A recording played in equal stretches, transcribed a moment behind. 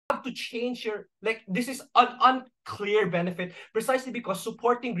to change your, like, this is an unclear benefit precisely because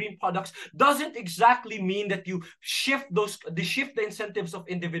supporting green products doesn't exactly mean that you shift the incentives of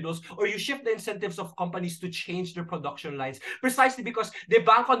individuals or you shift the incentives of companies to change their production lines, precisely because they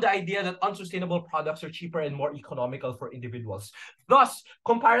bank on the idea that unsustainable products are cheaper and more economical for individuals. Thus,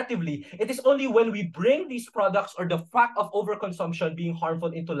 comparatively, it is only when we bring these products or the fact of overconsumption being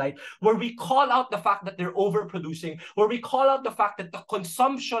harmful into light where we call out the fact that they're overproducing, where we call out the fact that the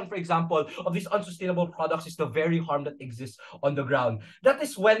consumption, for example, of these unsustainable products is the very harm that exists on the ground. That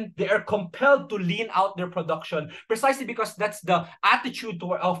is when they are compelled to lean out their production, precisely because that's the attitude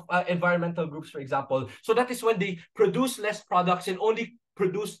of environmental groups, for example. So that is when they produce less products and only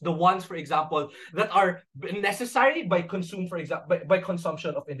produce the ones, for example, that are necessary by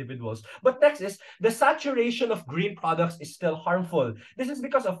consumption of individuals. But next is the saturation of green products is still harmful. This is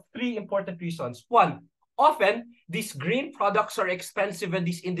because of three important reasons. One, often, these green products are expensive and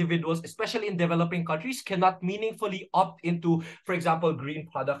these individuals, especially in developing countries, cannot meaningfully opt into, for example, green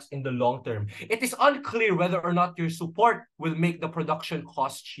products in the long term. It is unclear whether or not your support will make the production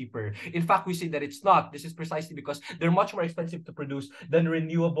cost cheaper. In fact, we say that it's not. This is precisely because they're much more expensive to produce than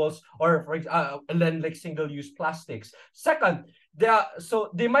renewables or than like single-use plastics. Second,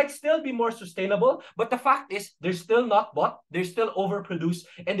 so they might still be more sustainable, but the fact is they're still not bought, they're still overproduced,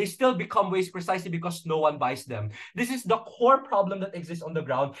 and they still become waste precisely because no one buys them. This is the core problem that exists on the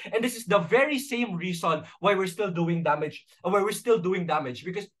ground, and this is the very same reason why we're still doing damage,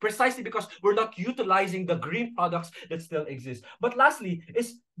 because precisely because we're not utilizing the green products that still exist. But lastly,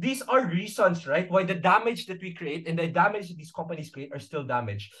 these are reasons, right, why the damage that we create and the damage that these companies create are still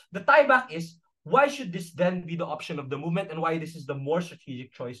damage. The tie back is, why should this then be the option of the movement and why this is the more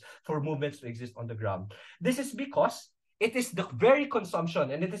strategic choice for movements to exist on the ground? This is because it is the very consumption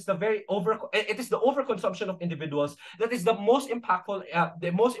and it is the overconsumption of individuals that is the most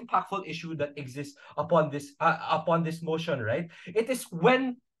impactful issue that exists upon this motion, right? It is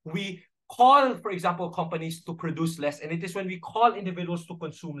when we call, for example, companies to produce less, and it is when we call individuals to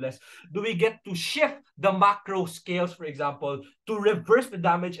consume less, do we get to shift the macro scales, for example, to reverse the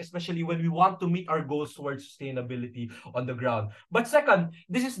damage, especially when we want to meet our goals towards sustainability on the ground. But second,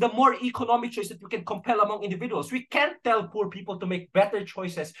 this is the more economic choice that we can compel among individuals. We can't tell poor people to make better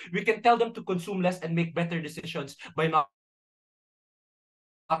choices. We can tell them to consume less and make better decisions by not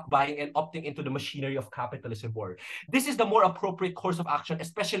buying and opting into the machinery of capitalism war. This is the more appropriate course of action,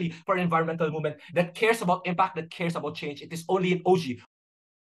 especially for an environmental movement that cares about impact, that cares about change. It is only in OG.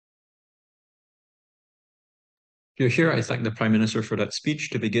 Yoshida, I thank the Prime Minister for that speech.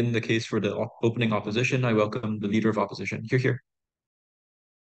 To begin the case for the opening opposition, I welcome the Leader of Opposition. Here.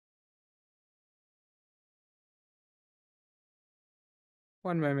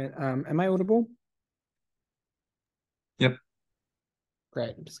 One moment. Am I audible? Yep.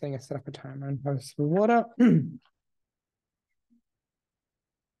 Great. I'm just getting a set up a timer and have some water.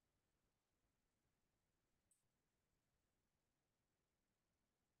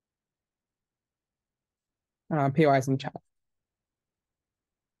 POIs in chat.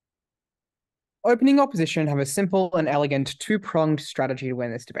 Opening opposition have a simple and elegant two-pronged strategy to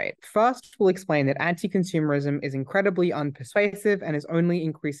win this debate. First, we'll explain that anti-consumerism is incredibly unpersuasive and is only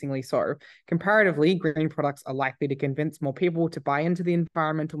increasingly so. Comparatively, green products are likely to convince more people to buy into the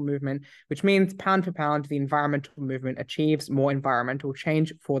environmental movement, which means pound for pound, the environmental movement achieves more environmental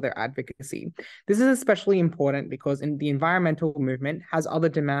change for their advocacy. This is especially important because the environmental movement has other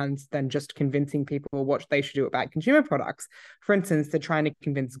demands than just convincing people what they should do about consumer products. For instance, they're trying to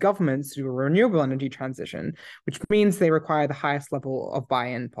convince governments to do a renewable energy transition, which means they require the highest level of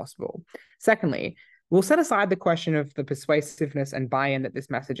buy-in possible. Secondly, we'll set aside the question of the persuasiveness and buy-in that this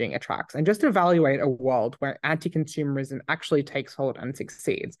messaging attracts and just evaluate a world where anti-consumerism actually takes hold and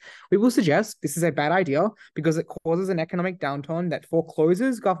succeeds. We will suggest this is a bad idea because it causes an economic downturn that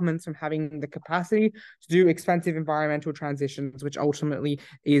forecloses governments from having the capacity to do expensive environmental transitions, which ultimately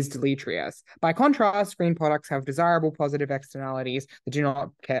is deleterious. By contrast, green products have desirable positive externalities that do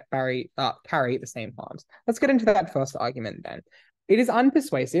not carry the same harms. Let's get into that first argument then. It is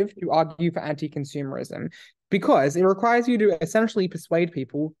unpersuasive to argue for anti-consumerism because it requires you to essentially persuade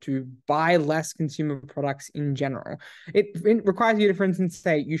people to buy less consumer products in general. It requires you to, for instance,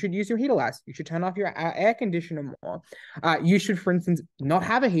 say you should use your heater less, you should turn off your air conditioner more, you should, for instance, not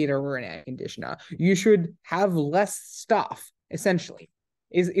have a heater or an air conditioner, you should have less stuff, essentially.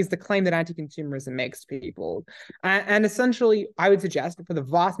 is the claim that anti-consumerism makes to people. And essentially, I would suggest that for the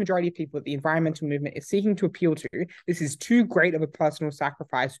vast majority of people that the environmental movement is seeking to appeal to, this is too great of a personal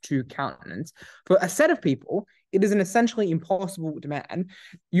sacrifice to countenance. For a set of people, it is an essentially impossible demand.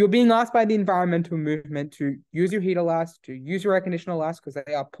 You're being asked by the environmental movement to use your heater less, to use your air conditioner less because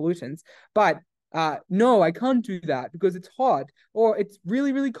they are pollutants. But no, I can't do that because it's hot or it's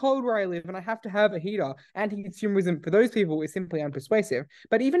really, really cold where I live and I have to have a heater. Anti-consumerism for those people is simply unpersuasive.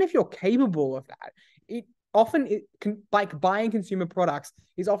 But even if you're capable of that, like buying consumer products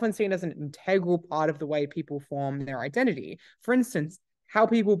is often seen as an integral part of the way people form their identity. For instance, how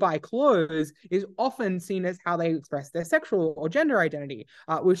people buy clothes is often seen as how they express their sexual or gender identity,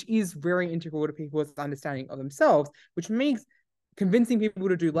 which is very integral to people's understanding of themselves, which makes convincing people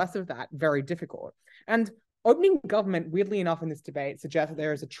to do less of that very difficult. And opening government, weirdly enough, in this debate suggests that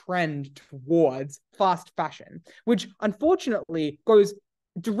there is a trend towards fast fashion, which unfortunately goes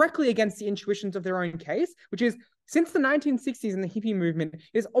directly against the intuitions of their own case, which is since the 1960s and the hippie movement, it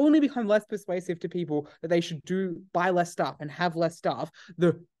has only become less persuasive to people that they should buy less stuff and have less stuff.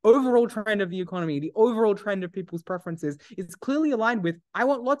 The overall trend of the economy, the overall trend of people's preferences is clearly aligned with, I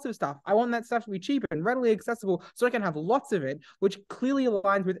want lots of stuff. I want that stuff to be cheap and readily accessible so I can have lots of it, which clearly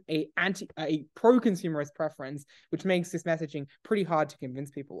aligns with a pro-consumerist preference, which makes this messaging pretty hard to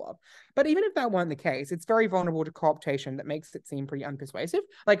convince people of. But even if that weren't the case, it's very vulnerable to co-optation that makes it seem pretty unpersuasive.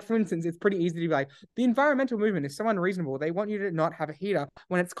 Like, for instance, it's pretty easy to be like, the environmental movement is so unreasonable. They want you to not have a heater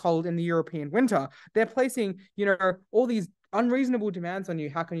when it's cold in the European winter. They're placing, all these unreasonable demands on you.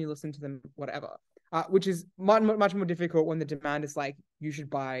 How can you listen to them? Whatever. Which is much more difficult when the demand is like, you should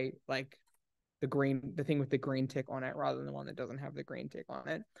buy like the thing with the green tick on it rather than the one that doesn't have the green tick on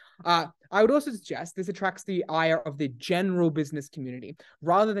it. I would also suggest this attracts the ire of the general business community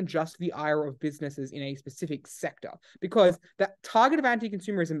rather than just the ire of businesses in a specific sector, because the target of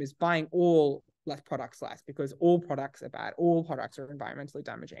anti-consumerism is buying all products less, because all products are bad, all products are environmentally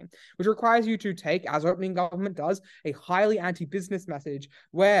damaging, which requires you to take, as opening government does, a highly anti-business message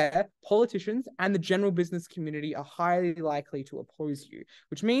where politicians and the general business community are highly likely to oppose you,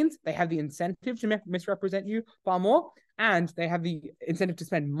 which means they have the incentive to misrepresent you far more, and they have the incentive to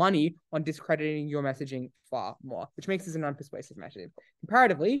spend money on discrediting your messaging far more, which makes this an unpersuasive message.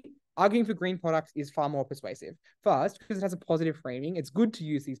 Comparatively, arguing for green products is far more persuasive. First, because it has a positive framing. It's good to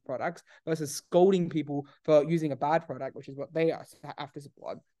use these products versus scolding people for using a bad product, which is what they have to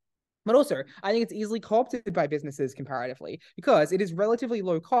support. But also, I think it's easily co-opted by businesses comparatively because it is relatively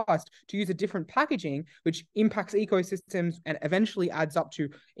low cost to use a different packaging, which impacts ecosystems and eventually adds up to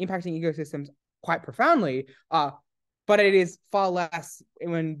impacting ecosystems quite profoundly. But it is far less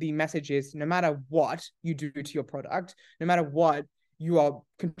when the message is, no matter what you do to your product, no matter what you are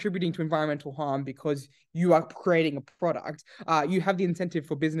contributing to environmental harm because you are creating a product, you have the incentive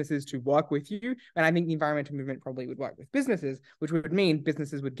for businesses to work with you. And I think the environmental movement probably would work with businesses, which would mean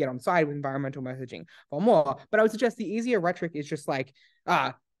businesses would get on side with environmental messaging far more. But I would suggest the easier rhetoric is just like,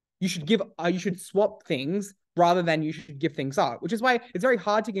 you should swap things rather than you should give things up, which is why it's very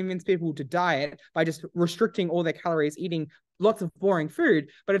hard to convince people to diet by just restricting all their calories, eating lots of boring food,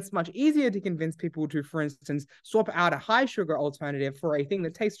 but it's much easier to convince people to, for instance, swap out a high sugar alternative for a thing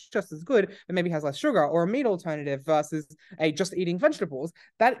that tastes just as good, but maybe has less sugar, or a meat alternative versus just eating vegetables.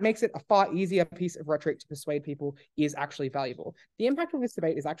 That makes it a far easier piece of rhetoric to persuade people is actually valuable. The impact of this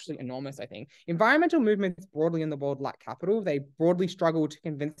debate is actually enormous, I think. Environmental movements broadly in the world lack capital. They broadly struggle to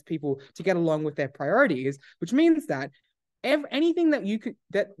convince people to get along with their priorities, which means that anything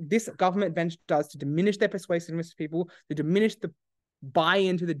that this government bench does to diminish their persuasiveness to people, to diminish the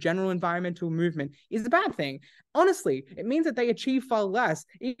buy-in to the general environmental movement is a bad thing. Honestly, it means that they achieve far less,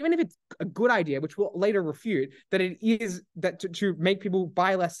 even if it's a good idea, which we'll later refute, that it is that to make people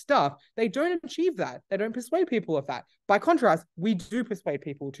buy less stuff. They don't achieve that. They don't persuade people of that. By contrast, we do persuade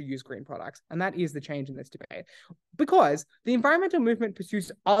people to use green products, and that is the change in this debate. Because the environmental movement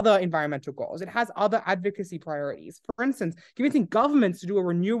pursues other environmental goals. It has other advocacy priorities. For instance, convincing governments to do a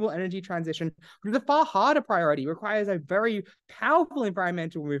renewable energy transition, which is a far harder priority, requires a very powerful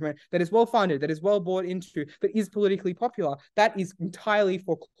environmental movement that is well-funded, that is well bought into, that is politically popular. That is entirely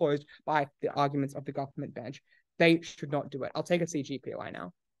foreclosed by the arguments of the government bench. They should not do it. I'll take a CGPOI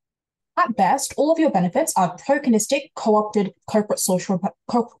now. At best, all of your benefits are tokenistic, co-opted corporate social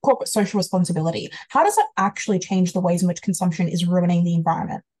responsibility. How does that actually change the ways in which consumption is ruining the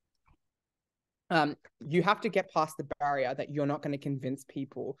environment? You have to get past the barrier that you're not going to convince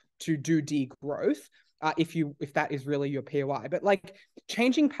people to do degrowth. if that is really your POI. But like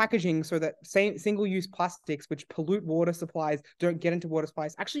changing packaging so that single-use plastics which pollute water supplies don't get into water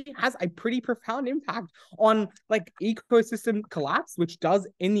supplies actually has a pretty profound impact on like ecosystem collapse, which does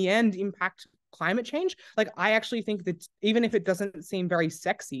in the end impact climate change. Like I actually think that even if it doesn't seem very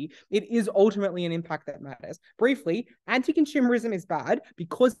sexy, it is ultimately an impact that matters. Briefly, anti-consumerism is bad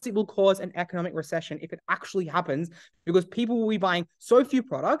because it will cause an economic recession if it actually happens, because people will be buying so few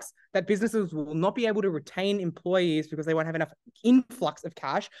products that businesses will not be able to retain employees because they won't have enough influx of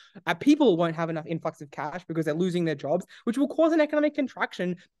cash. People won't have enough influx of cash because they're losing their jobs, which will cause an economic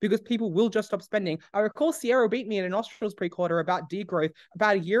contraction because people will just stop spending. I recall Sierra beat me in an Australs pre-quarter about degrowth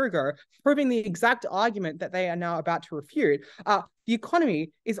about a year ago, proving the exact argument that they are now about to refute. The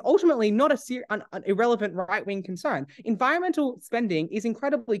economy is ultimately not an irrelevant right-wing concern. Environmental spending is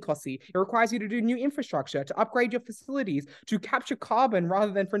incredibly costly. It requires you to do new infrastructure, to upgrade your facilities, to capture carbon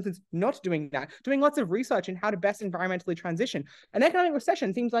rather than, for instance, not doing that, doing lots of research in how to best environmentally transition. An economic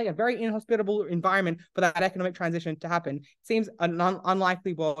recession seems like a very inhospitable environment for that economic transition to happen. It seems an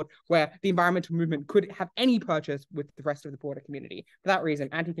unlikely world where the environmental movement could have any purchase with the rest of the broader community. For that reason,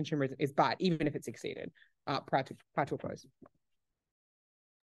 anti-consumerism is bad, even if it succeeded. Proud to oppose.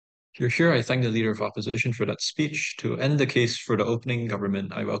 Here, I thank the Leader of Opposition for that speech. To end the case for the opening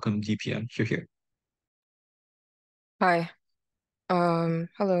government, I welcome DPM. Here. Hi.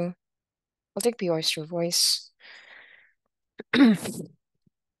 Hello. I'll take PR's your voice.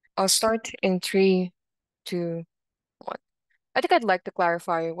 I'll start in 3, 2, 1. I think I'd like to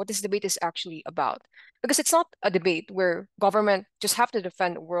clarify what this debate is actually about. Because it's not a debate where government just have to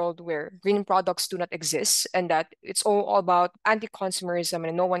defend a world where green products do not exist and that it's all about anti-consumerism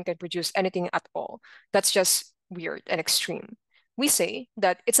and no one can produce anything at all. That's just weird and extreme. We say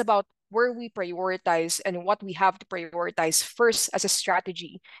that it's about where we prioritize and what we have to prioritize first as a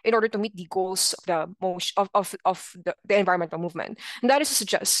strategy in order to meet the goals of the environmental movement. And that is to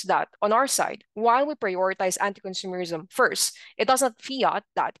suggest that on our side, while we prioritize anti-consumerism first, it does not fiat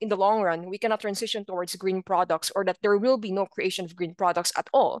that in the long run, we cannot transition towards green products or that there will be no creation of green products at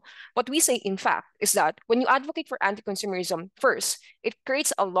all. What we say, in fact, is that when you advocate for anti-consumerism first, it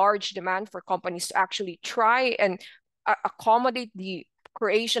creates a large demand for companies to actually try and accommodate the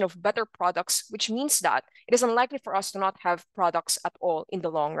creation of better products, which means that it is unlikely for us to not have products at all in the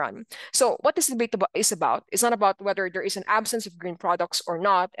long run. So what this debate is about is not about whether there is an absence of green products or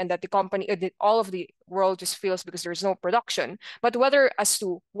not, and that the company, all of the world just fails because there's no production, but whether as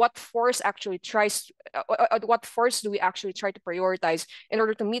to what force actually what force do we actually try to prioritize in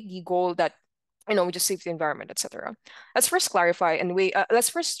order to meet the goal that we just save the environment, etc. Let's first clarify and weigh. Let's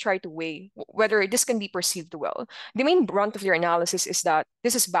first try to weigh whether this can be perceived well. The main brunt of your analysis is that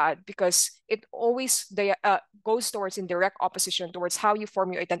this is bad because it always goes towards in direct opposition towards how you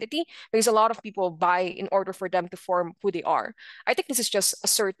form your identity, because a lot of people buy in order for them to form who they are. I think this is just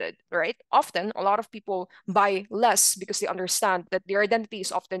asserted, right? Often, a lot of people buy less because they understand that their identity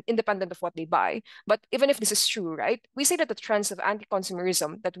is often independent of what they buy. But even if this is true, right, we say that the trends of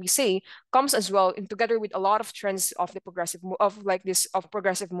anti-consumerism that we say comes as well in together with a lot of trends of the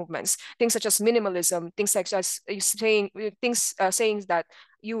progressive movements, things such as minimalism, things such as saying that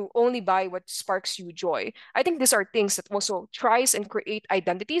you only buy what sparks you joy. I think these are things that also tries and create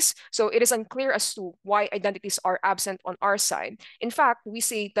identities. So it is unclear as to why identities are absent on our side. In fact, we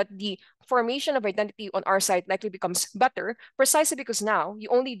say that the formation of identity on our side likely becomes better precisely because now you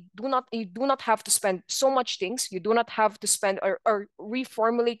do not have to spend so much things. You do not have to spend or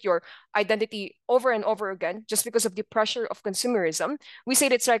reformulate your identity over and over again just because of the pressure of consumerism. We say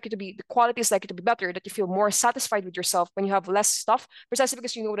that it's likely to be, the quality is likely to be better, that you feel more satisfied with yourself when you have less stuff, precisely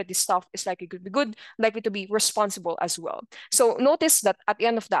because you know that this stuff is likely to be good, likely to be responsible as well. So notice that at the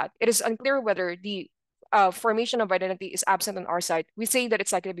end of that, it is unclear whether the formation of identity is absent on our side. We say that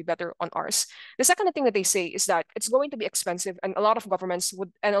it's likely to be better on ours. The second thing that they say is that it's going to be expensive, and a lot of governments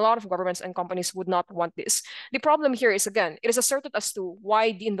and companies would not want this. The problem here is, again, it is asserted as to why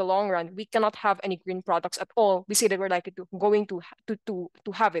in the long run we cannot have any green products at all. We say that we're likely to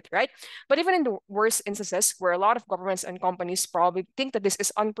have it, right? But even in the worst instances where a lot of governments and companies probably think that this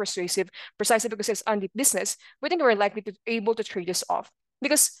is unpersuasive precisely because it's anti-business, we think we're likely to be able to trade this off.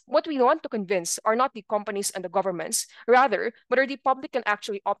 Because what we want to convince are not the companies and the governments, rather, whether the public can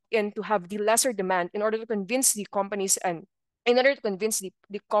actually opt in to have the lesser demand in order to convince the companies and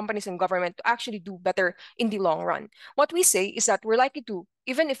government to actually do better in the long run. What we say is that we're likely to,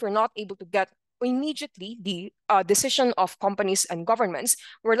 even if we're not able to get immediately the decision of companies and governments,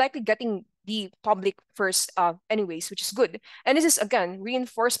 we're likely getting the public first anyways, which is good. And this is, again,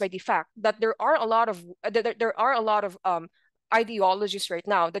 reinforced by the fact that there are a lot of ideologies right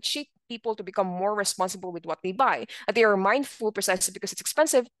now that shape people to become more responsible with what they buy. And they are mindful precisely because it's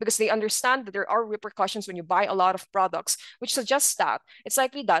expensive, because they understand that there are repercussions when you buy a lot of products, which suggests that it's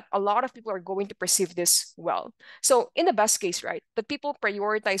likely that a lot of people are going to perceive this well. So in the best case, right, that people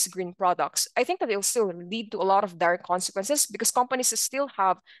prioritize green products, I think that it'll still lead to a lot of direct consequences because companies still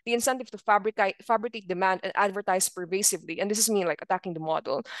have the incentive to fabricate demand and advertise pervasively. And this is me like attacking the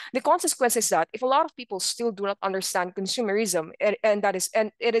model. The consequence is that if a lot of people still do not understand consumerism,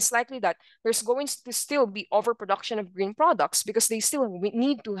 and it is likely that there's going to still be overproduction of green products because they still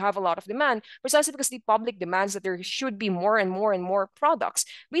need to have a lot of demand, precisely because the public demands that there should be more and more and more products.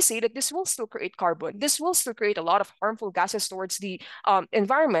 We say that this will still create carbon. This will still create a lot of harmful gases towards the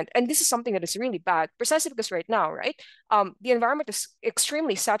environment. And this is something that is really bad, precisely because right now, right, the environment is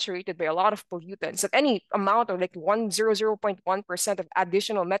extremely saturated by a lot of pollutants. At any amount of like 0.1% of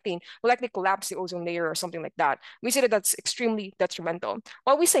additional methane will likely collapse the ozone layer or something like that. We say that that's extremely detrimental.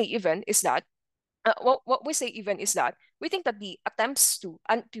 What we say even is that what we say even is that we think that the attempts to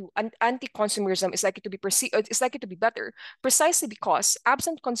anti-consumerism is likely to be is likely to be better, precisely because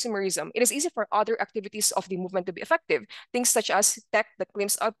absent consumerism, it is easy for other activities of the movement to be effective. Things such as tech that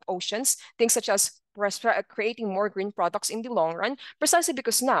cleans up oceans, things such as creating more green products in the long run, precisely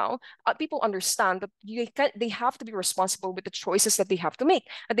because now people understand that they have to be responsible with the choices that they have to make.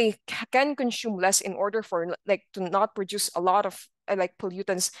 And they can consume less in order for like to not produce a lot of like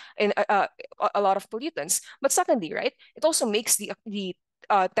pollutants in a lot of pollutants. But secondly, right, it also makes the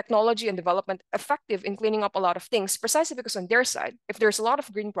technology and development effective in cleaning up a lot of things, precisely because on their side, if there's a lot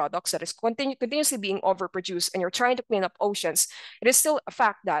of green products that is continuously being overproduced and you're trying to clean up oceans, it is still a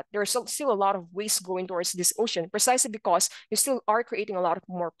fact that there's still a lot of waste going towards this ocean, precisely because you still are creating a lot of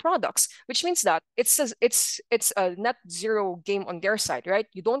more products, which means that it's a net zero game on their side, right?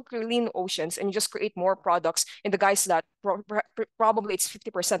 You don't clean oceans and you just create more products in the guise that probably it's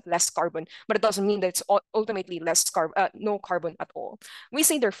 50% less carbon, but it doesn't mean that it's ultimately less no carbon at all. We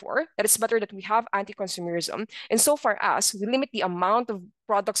say, therefore, that it's better that we have anti-consumerism insofar as we limit the amount of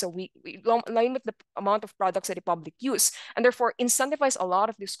products that we limit the amount of products that the public use, and therefore incentivize a lot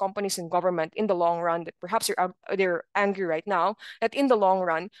of these companies and government in the long run that perhaps they're angry right now, that in the long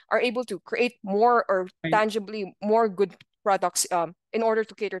run are able to create more or tangibly more good products in order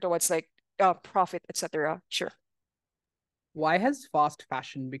to cater towards like profit, etc. Sure. Why has fast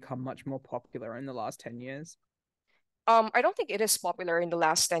fashion become much more popular in the last 10 years? I don't think it is popular in the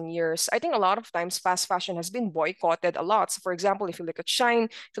last 10 years. I think a lot of times fast fashion has been boycotted a lot. So for example, if you look at Shine,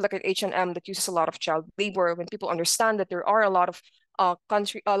 if you look at H&M that uses a lot of child labor, when people understand that there are a lot of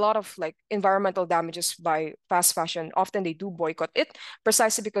like environmental damages by fast fashion, often they do boycott it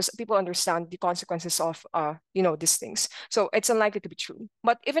precisely because people understand the consequences of these things. So it's unlikely to be true.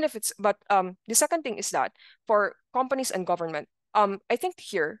 But even if it's the second thing is that for companies and government, I think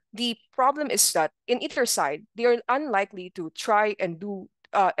here the problem is that in either side, they are unlikely to try and do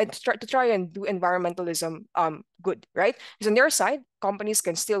environmentalism good, right? Because on their side, companies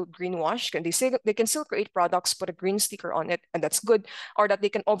can still greenwash, they can still create products, put a green sticker on it, and that's good, or that they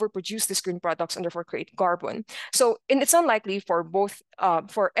can overproduce these green products and therefore create carbon. So it's unlikely for both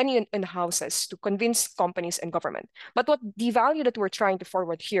for any in houses to convince companies and government. But what the value that we're trying to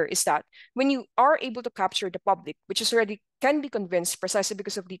forward here is that when you are able to capture the public, which is already can be convinced precisely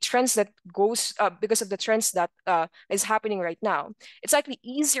because of the trends that is happening right now, it's likely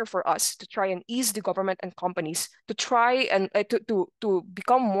easier for us to try and ease the government and companies to try and to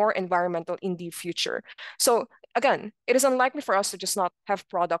become more environmental in the future. So again, it is unlikely for us to just not have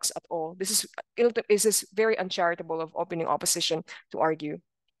products at all. This is very uncharitable of opening opposition to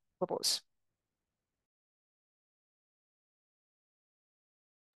propose.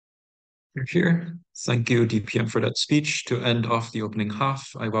 Here. Thank you, DPM, for that speech. To end off the opening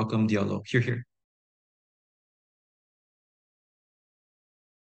half, I welcome Diallo. Here.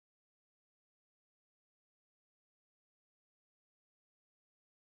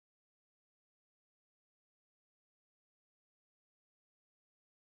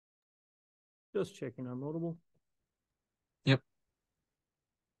 Just checking I'm audible. Yep.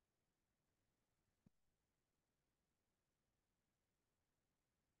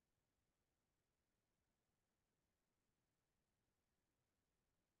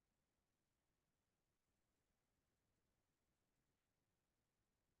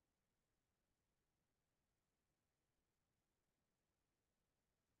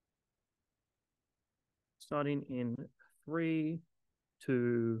 Starting in 3,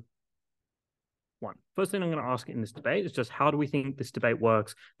 2, 1. First thing I'm going to ask in this debate is just how do we think this debate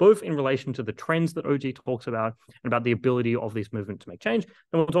works, both in relation to the trends that OG talks about and about the ability of this movement to make change.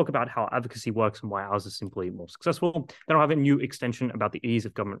 Then we'll talk about how advocacy works and why ours is simply more successful. Then I'll have a new extension about the ease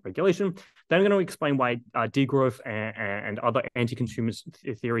of government regulation. Then I'm going to explain why degrowth and other anti-consumer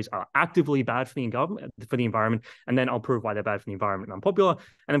theories are actively bad for the environment. And then I'll prove why they're bad for the environment and unpopular.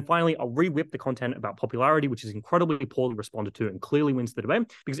 And then finally, I'll re-whip the content about popularity, which is incredibly poorly responded to and clearly wins the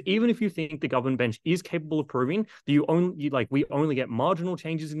debate. Because even if you think the government bench is capable of proving that we only get marginal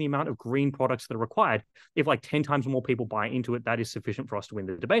changes in the amount of green products that are required, if like 10 times more people buy into it, that is sufficient for us to win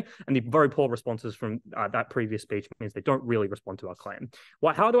the debate. And the very poor responses from that previous speech means they don't really respond to our claim.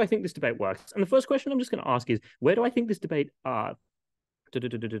 How do I think this debate works? And the first question I'm just going to ask is, where do I think this debate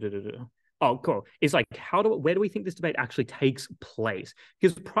oh, cool. It's like, where do we think this debate actually takes place?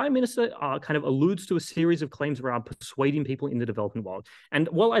 Because the Prime Minister kind of alludes to a series of claims around persuading people in the developing world. And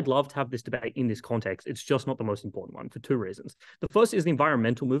while I'd love to have this debate in this context, it's just not the most important one for two reasons. The first is the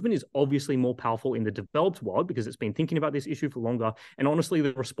environmental movement is obviously more powerful in the developed world because it's been thinking about this issue for longer. And honestly,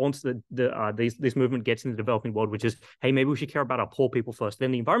 the response that this movement gets in the developing world, which is, hey, maybe we should care about our poor people first,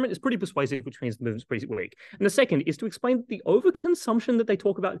 then the environment is pretty persuasive, which means the movement's pretty weak. And the second is to explain that the overconsumption that they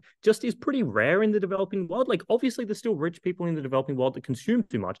talk about just is pretty rare in the developing world. Like, obviously, there's still rich people in the developing world that consume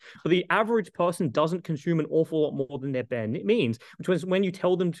too much, but the average person doesn't consume an awful lot more than their bare means, which means when you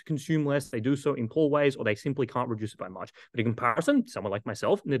tell them to consume less, they do so in poor ways, or they simply can't reduce it by much. But in comparison, someone like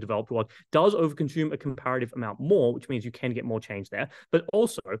myself in the developed world does overconsume a comparative amount more, which means you can get more change there. But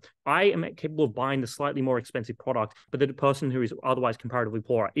also, I am capable of buying the slightly more expensive product, but the person who is otherwise comparatively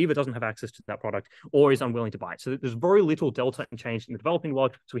poorer either doesn't have access to that product or is unwilling to buy it. So there's very little delta and change in the developing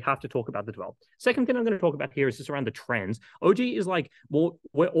world, so we have to talk about the developed. Second thing I'm going to talk about here is just around the trends. OG is like, well,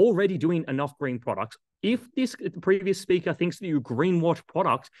 we're already doing enough green products. If the previous speaker thinks that you greenwash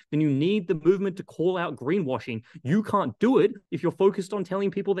products, then you need the movement to call out greenwashing. You can't do it if you're focused on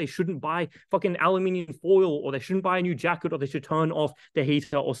telling people they shouldn't buy fucking aluminium foil, or they shouldn't buy a new jacket, or they should turn off their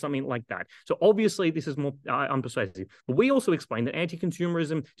heater or something like that. So obviously this is more unpersuasive. But we also explained that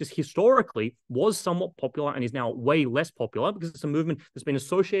anti-consumerism just historically was somewhat popular and is now way less popular because it's a movement that's been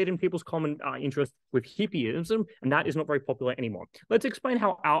associated in people's common interest with hippieism, and that is not very popular anymore. Let's explain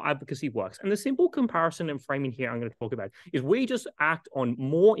how our advocacy works. And the simple comparison and framing here I'm going to talk about is we just act on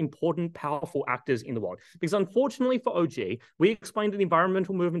more important, powerful actors in the world. Because unfortunately for OG, we explained that the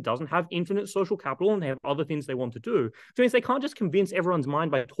environmental movement doesn't have infinite social capital and they have other things they want to do. Which means they can't just convince everyone's mind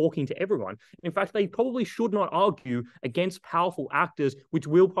by talking to everyone. In fact, they probably should not argue against powerful actors, which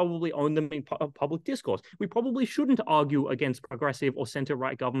will probably own them in public discourse. We probably shouldn't argue against progressive or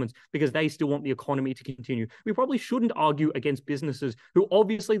center-right governments because they still want the economy to continue. We probably shouldn't argue against businesses who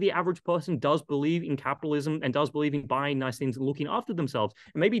obviously the average person does believe in capitalism and does believe in buying nice things and looking after themselves.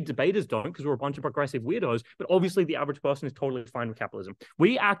 And maybe debaters don't because we're a bunch of progressive weirdos, but obviously the average person is totally fine with capitalism.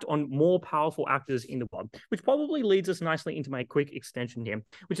 We act on more powerful actors in the world, which probably leads us nicely into my quick extension here,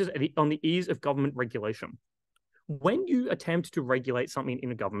 which is on the ease of government regulation. When you attempt to regulate something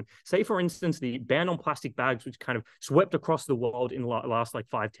in a government, say, for instance, the ban on plastic bags, which kind of swept across the world in the last like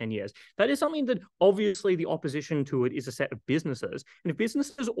 5-10 years, that is something that obviously the opposition to it is a set of businesses. And if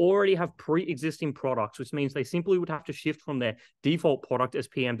businesses already have pre-existing products, which means they simply would have to shift from their default product, as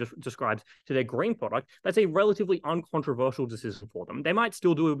PM describes, to their green product, that's a relatively uncontroversial decision for them. They might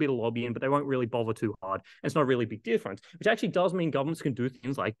still do a bit of lobbying, but they won't really bother too hard. And it's not a really big difference, which actually does mean governments can do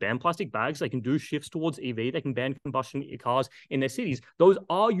things like ban plastic bags, they can do shifts towards EV, they can ban combustion cars in their cities. Those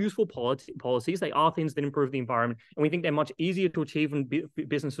are useful policies. They are things that improve the environment, and we think they're much easier to achieve, and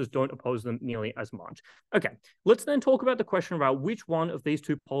businesses don't oppose them nearly as much. Okay, let's then talk about the question about which one of these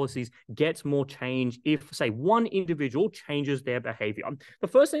two policies gets more change if, say, one individual changes their behavior. The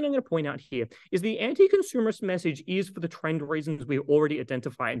first thing I'm going to point out here is the anti-consumerist message is, for the trend reasons we already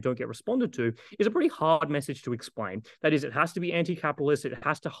identify and don't get responded to, is a pretty hard message to explain. That is, it has to be anti-capitalist, it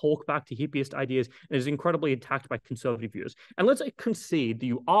has to hark back to hippiest ideas, and is incredibly attacked by conservative views. And let's concede that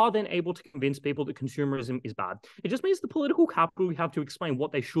you are then able to convince people that consumerism is bad. It just means the political capital we have to explain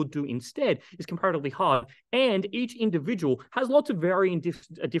what they should do instead is comparatively hard, and each individual has lots of varying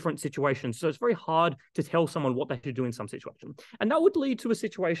different situations, so it's very hard to tell someone what they should do in some situation. And that would lead to a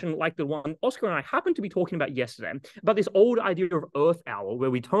situation like the one Oscar and I happened to be talking about yesterday, about this old idea of Earth Hour,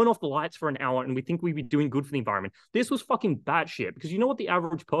 where we turn off the lights for an hour and we think we'd be doing good for the environment. This was fucking batshit, because you know what the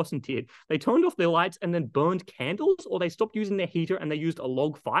average person did? They turned off their lights and then burned candles, or they stopped using their heater and they used a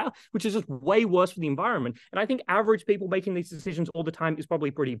log fire, which is just way worse for the environment. And I think average people making these decisions all the time is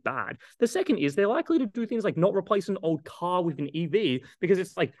probably pretty bad. The second is they're likely to do things like not replace an old car with an EV because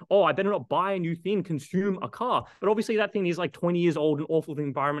it's like, oh, I better not buy a new thing, consume a car. But obviously that thing is like 20 years old and awful for the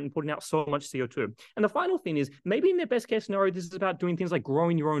environment and putting out so much CO2. And the final thing is maybe in their best case scenario, this is about doing things like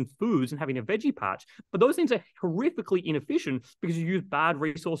growing your own foods and having a veggie patch. But those things are horrifically inefficient because you use bad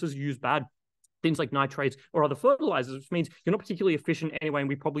resources, you use bad things like nitrates or other fertilizers, which means you're not particularly efficient anyway, and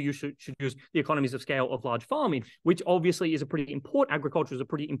we probably should use the economies of scale of large farming, which obviously is a pretty important, agriculture is a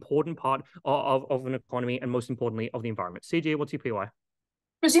pretty important part of an economy and most importantly of the environment. CG, what's your PY?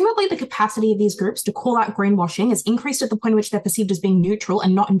 Presumably, the capacity of these groups to call out greenwashing is increased at the point at which they're perceived as being neutral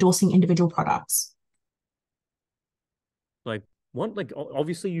and not endorsing individual products. Like, what? Like,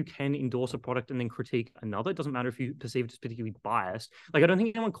 obviously you can endorse a product and then critique another. It doesn't matter if you perceive it as particularly biased. Like, I don't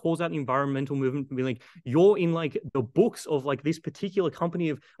think anyone calls out the environmental movement and be like, you're in like the books of like this particular company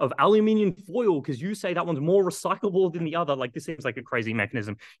of aluminium foil because you say that one's more recyclable than the other. Like, this seems like a crazy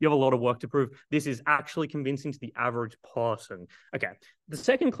mechanism. You have a lot of work to prove this is actually convincing to the average person. Okay. The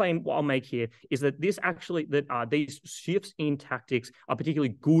second claim I'll make here is that these shifts in tactics are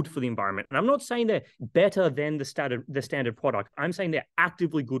particularly good for the environment. And I'm not saying they're better than the standard product. I'm saying they're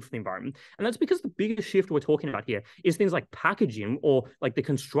actively good for the environment. And that's because the biggest shift we're talking about here is things like packaging or like the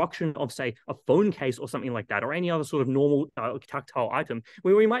construction of, say, a phone case or something like that, or any other sort of normal tactile item,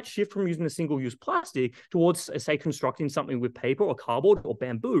 where we might shift from using a single-use plastic towards, say, constructing something with paper or cardboard or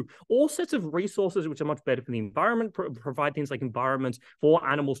bamboo. All sets of resources which are much better for the environment, provide things like environments for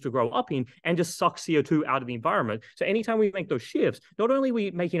animals to grow up in, and just suck CO2 out of the environment. So anytime we make those shifts, not only are we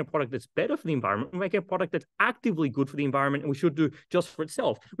making a product that's better for the environment, we're making a product that's actively good for the environment, and we should do just for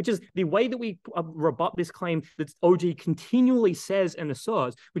itself, which is the way that we rebut this claim that OG continually says and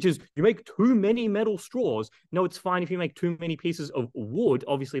asserts, which is you make too many metal straws. No, it's fine if you make too many pieces of wood.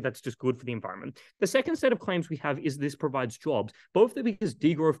 Obviously, that's just good for the environment. The second set of claims we have is this provides jobs, both because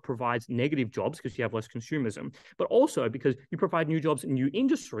degrowth provides negative jobs because you have less consumerism, but also because you provide new jobs in new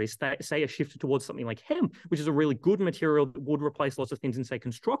industries that, say, are shifted towards something like hemp, which is a really good material that would replace lots of things in, say,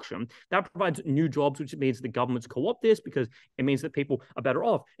 construction. That provides new jobs, which means the governments co-opt this because it means that people are better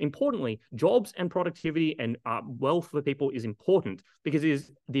off. Importantly, jobs and productivity and wealth for people is important because it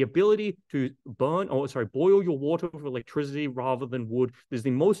is the ability to boil your water with electricity rather than wood. This is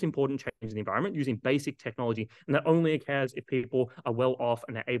the most important change in the environment using basic technology, and that only occurs if people are well off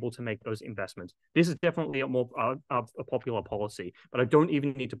and are able to make those investments. This is definitely a more a popular policy, but I don't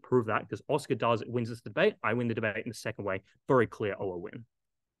even need to prove that because Oscar wins this debate. I win the debate in the second way. Very clear OO win.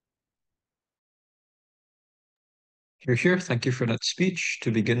 Hear, hear. Thank you for that speech. To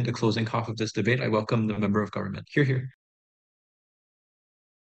begin the closing half of this debate, I welcome the member of government. Hear, hear.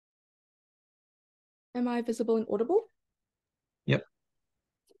 Am I visible and audible? Yep.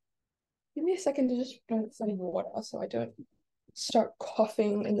 Give me a second to just drink some water so I don't start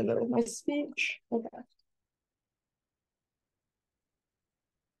coughing in the middle of my speech. Okay.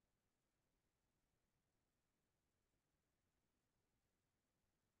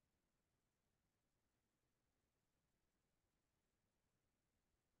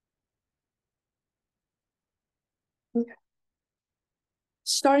 Okay.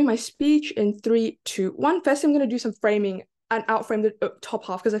 Starting my speech in 3, 2, 1. First, I'm going to do some framing and outframe the top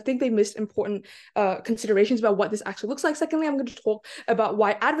half because I think they missed important considerations about what this actually looks like. Secondly, I'm going to talk about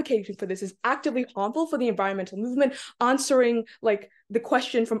why advocating for this is actively harmful for the environmental movement, answering like the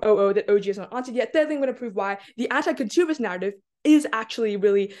question from OO that OG has not answered yet. Thirdly, I'm going to prove why the anti-consumerist narrative is actually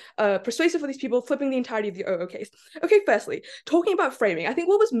really persuasive for these people, flipping the entirety of the OO case. Okay, firstly, talking about framing, I think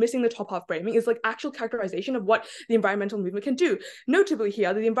what was missing the top half framing is like actual characterization of what the environmental movement can do. Notably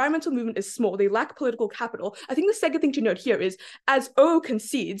here, the environmental movement is small, they lack political capital. I think the second thing to note here is, as OO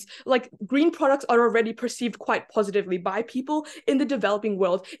concedes, like green products are already perceived quite positively by people in the developing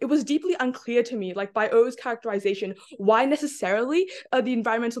world. It was deeply unclear to me, like by OO's characterization, why necessarily the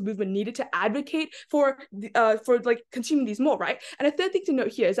environmental movement needed to advocate for like consuming these more, right? And a third thing to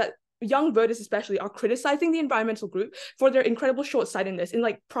note here is that young voters especially are criticizing the environmental group for their incredible short-sightedness in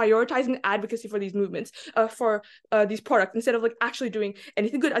like prioritizing advocacy for these movements for these products instead of like actually doing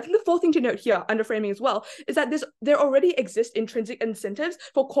anything good. I think the fourth thing to note here under framing as well is that there already exist intrinsic incentives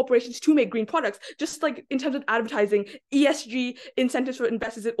for corporations to make green products, just like in terms of advertising, ESG incentives for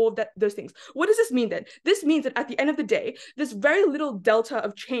investors and all of those things. What does this mean then? This means that at the end of the day, there's very little delta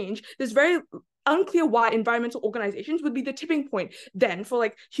of change, there's very unclear why environmental organizations would be the tipping point then for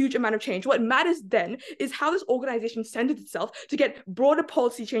like huge amount of change. What matters then is how this organization centers itself to get broader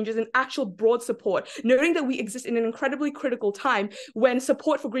policy changes and actual broad support, noting that we exist in an incredibly critical time when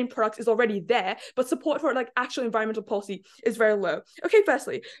support for green products is already there, but support for like actual environmental policy is very low. Okay,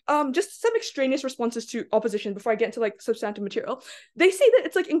 firstly, just some extraneous responses to opposition before I get into like substantive material. They say that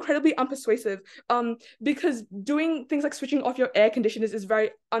it's like incredibly unpersuasive because doing things like switching off your air conditioners is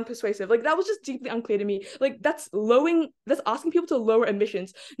very unpersuasive. Like that was just deeply unclear to me. Like that's asking people to lower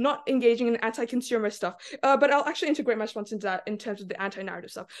emissions, not engaging in anti-consumer stuff. But I'll actually integrate my response into that in terms of the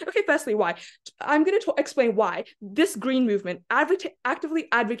anti-narrative stuff. Okay, firstly, why? I'm going to explain why this green movement actively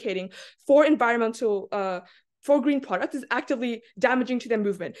advocating for for green products is actively damaging to their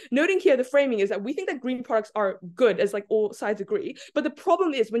movement. Noting here, the framing is that we think that green products are good, as like all sides agree. But the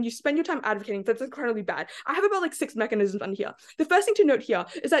problem is when you spend your time advocating, that's incredibly bad. I have about like 6 mechanisms on here. The first thing to note here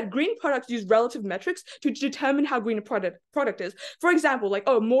is that green products use relative metrics to determine how green a product is. For example, like,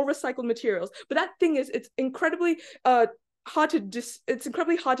 oh, more recycled materials. But that thing is, it's incredibly it's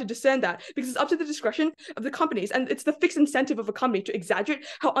incredibly hard to discern that because it's up to the discretion of the companies, and it's the fixed incentive of a company to exaggerate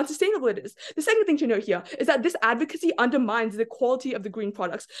how unsustainable it is. The second thing to note here is that this advocacy undermines the quality of the green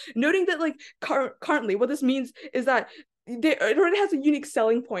products, noting that like currently what this means is that it already has a unique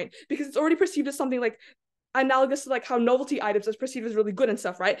selling point because it's already perceived as something like analogous to like how novelty items is perceived as really good and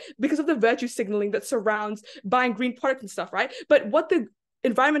stuff, right? Because of the virtue signaling that surrounds buying green products and stuff, right? But what the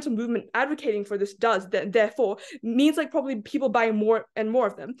environmental movement advocating for this does, therefore, means like probably people buying more and more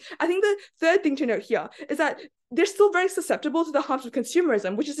of them. I think the third thing to note here is that they're still very susceptible to the harms of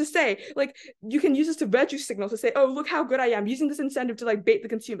consumerism, which is to say, like, you can use this to virtue signal to say, oh, look how good I am, using this incentive to like bait the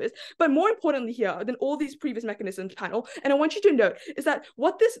consumers. But more importantly here than all these previous mechanisms, panel, and I want you to note, is that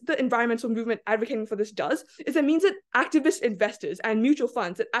what the environmental movement advocating for this does is it means that activist investors and mutual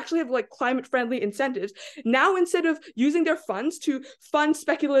funds that actually have like climate-friendly incentives, now instead of using their funds to fund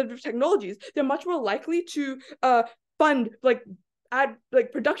speculative technologies, they're much more likely to fund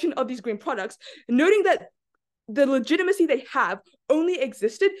production of these green products, noting that the legitimacy they have only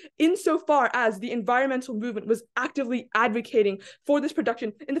existed insofar as the environmental movement was actively advocating for this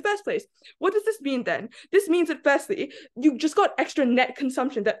production in the first place. What does this mean then? This means that firstly, you just got extra net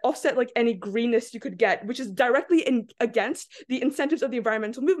consumption that offset like any greenness you could get, which is directly against the incentives of the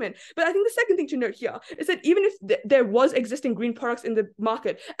environmental movement. But I think the second thing to note here is that even if there was existing green products in the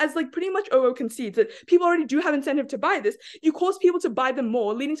market, as like pretty much OO concedes that people already do have incentive to buy this, you cause people to buy them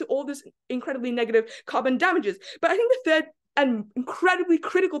more, leading to all this incredibly negative carbon damages. But I think the third and incredibly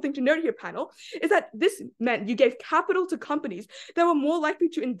critical thing to note here, panel, is that this meant you gave capital to companies that were more likely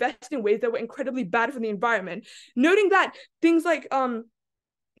to invest in ways that were incredibly bad for the environment, noting that things like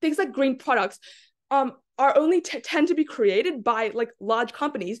green products are only tend to be created by like large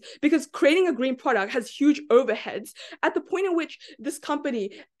companies, because creating a green product has huge overheads at the point in which this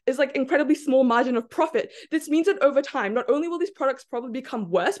company is like incredibly small margin of profit. This means that over time, not only will these products probably become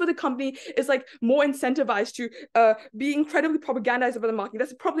worse, but the company is like more incentivized to be incredibly propagandized about the market.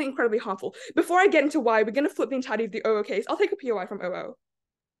 That's probably incredibly harmful. Before I get into why, we're going to flip the entirety of the OO case. I'll take a POI from OO.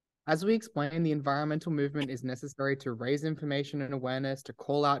 As we explained, the environmental movement is necessary to raise information and awareness, to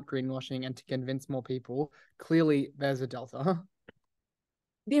call out greenwashing, and to convince more people. Clearly, there's a delta.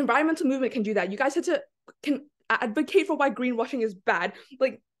 The environmental movement can do that. You guys can advocate for why greenwashing is bad.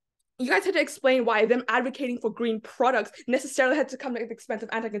 Like, you guys had to explain why them advocating for green products necessarily had to come at the expense of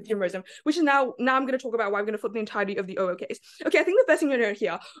anti-consumerism, which is now I'm going to talk about why I'm going to flip the entirety of the OO case. Okay, I think the first thing to note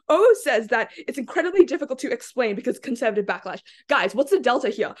here, OO says that it's incredibly difficult to explain because conservative backlash. Guys, what's the delta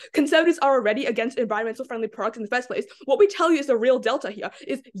here? Conservatives are already against environmental friendly products in the first place. What we tell you is the real delta here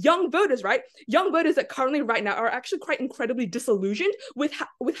is young voters, right? Young voters that currently right now are actually quite incredibly disillusioned with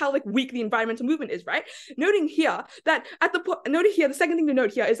how like weak the environmental movement is, right? Noting here, the second thing to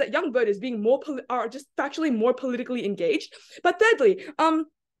note here is that young voters being are just factually more politically engaged. But thirdly,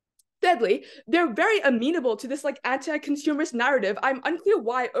 they're very amenable to this like anti-consumerist narrative. I'm unclear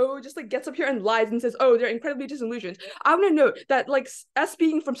why OO just like gets up here and lies and says, oh, they're incredibly disillusioned. I want to note that, like, as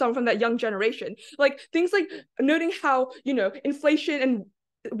speaking from someone from that young generation, like things like noting how, you know, inflation and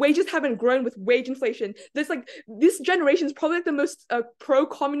wages haven't grown with wage inflation. There's like, this generation is probably like the most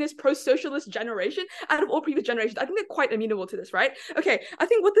pro-communist, pro-socialist generation out of all previous generations. I think they're quite amenable to this, right? Okay, I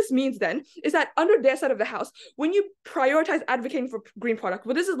think what this means then is that under their side of the house, when you prioritize advocating for green products,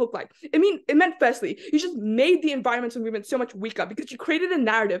 what does this look like? It meant firstly, you just made the environmental movement so much weaker because you created a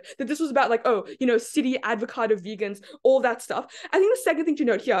narrative that this was about like, oh, you know, city avocado vegans, all that stuff. I think the second thing to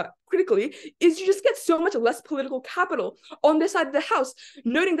note here, critically, is you just get so much less political capital on their side of the house,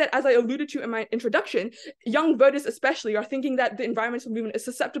 noting that, as I alluded to in my introduction, young voters especially are thinking that the environmental movement is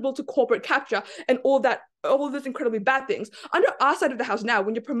susceptible to corporate capture and all of those incredibly bad things. Under our side of the house now,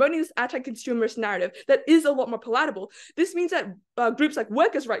 when you're promoting this anti-consumerist narrative that is a lot more palatable, this means that groups like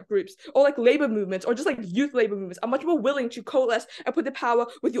workers' rights groups or like labor movements or just like youth labor movements are much more willing to coalesce and put the power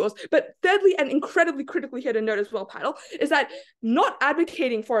with yours. But thirdly, and incredibly critically here to note as well, panel, is that not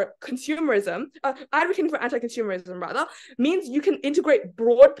advocating for consumerism, advocating for anti-consumerism rather, means you can integrate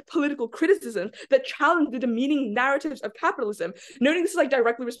broad political criticisms that challenge the demeaning narratives of capitalism. Noting this is like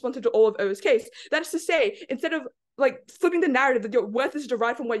directly responsive to all of O's case. That is to say, instead of like flipping the narrative that your worth is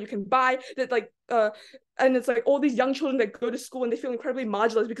derived from what you can buy, that like and it's like all these young children that go to school and they feel incredibly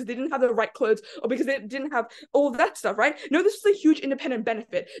marginalized because they didn't have the right clothes or because they didn't have all of that stuff, right? No, this is a huge independent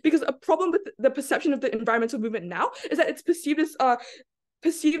benefit, because a problem with the perception of the environmental movement now is that it's perceived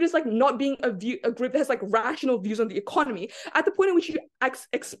as like not being a group that has like rational views on the economy, at the point in which you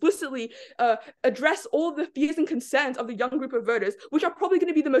explicitly address all of the fears and concerns of the young group of voters, which are probably going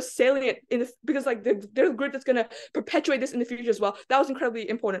to be the most salient because like they're a group that's going to perpetuate this in the future as well. That was incredibly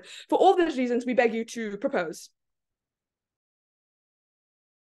important. For all those reasons, we beg you to propose.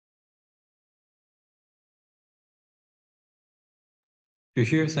 You're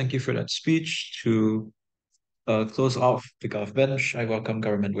here. Thank you for that speech. To close off the Gov bench, I welcome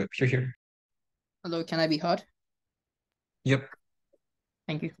Government Whip. You're here. Hello, can I be heard? Yep.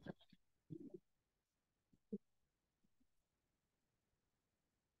 Thank you.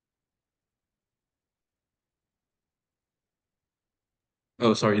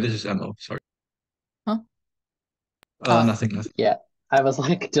 Oh, sorry, this is MO. Sorry. Huh? Nothing. Yeah, I was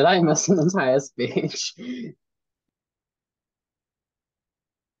like, did I miss an entire speech?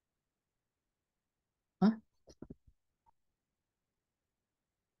 Huh?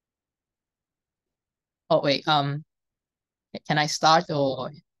 Oh, wait, can I start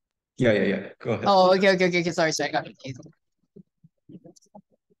or? Yeah. Go ahead. Oh, okay. Sorry, I got it.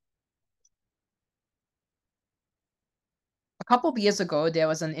 A couple of years ago, there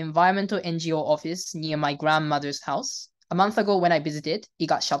was an environmental NGO office near my grandmother's house. A month ago, when I visited, it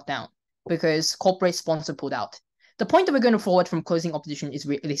got shut down because corporate sponsor pulled out. The point that we're going to forward from closing opposition is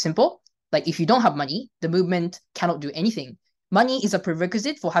really simple. Like, if you don't have money, the movement cannot do anything. Money is a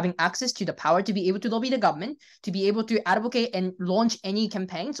prerequisite for having access to the power to be able to lobby the government, to be able to advocate and launch any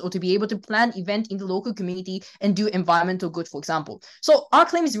campaigns, or to be able to plan events in the local community and do environmental good, for example. So our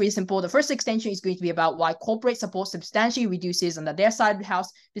claim is really simple. The first extension is going to be about why corporate support substantially reduces under their side of the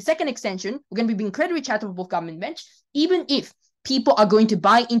house. The second extension, we're going to be incredibly charitable both government bench, even if people are going to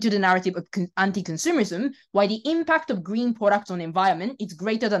buy into the narrative of anti-consumerism, why the impact of green products on the environment is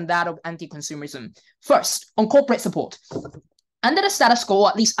greater than that of anti-consumerism. First, on corporate support. Under the status quo, or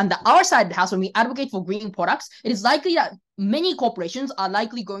at least under our side of the house, when we advocate for green products, it is likely that many corporations are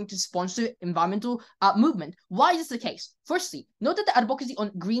likely going to sponsor environmental movement. Why is this the case? Firstly, note that the advocacy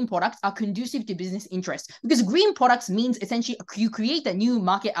on green products are conducive to business interests, because green products means essentially you create a new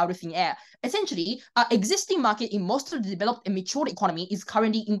market out of thin air. Essentially, our existing market in most of the developed and matured economy is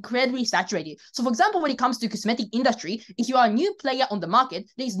currently incredibly saturated. So, for example, when it comes to cosmetic industry, if you are a new player on the market,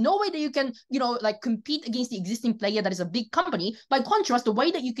 there is no way that you can, compete against the existing player that is a big company. By contrast, the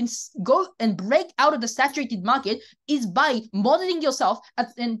way that you can go and break out of the saturated market is by modeling yourself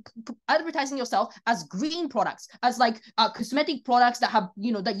and advertising yourself as green products, as cosmetic products that have,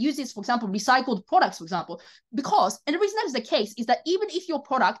 that uses, for example, recycled products, for example. And the reason that is the case is that even if your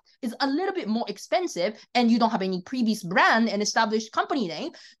product is a little bit more expensive and you don't have any previous brand and established company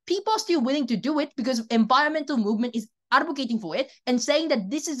name, people are still willing to do it because environmental movement is advocating for it and saying that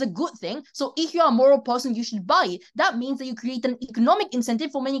this is a good thing. So if you are a moral person, you should buy it. That means that you create an economic incentive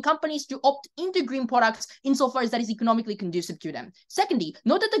for many companies to opt into green products insofar as that is economically conducive to them. Secondly,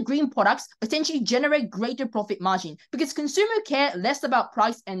 note that the green products essentially generate greater profit margin because consumers care less about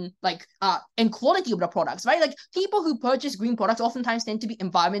price and quality of the products, right? Like people who purchase green products oftentimes tend to be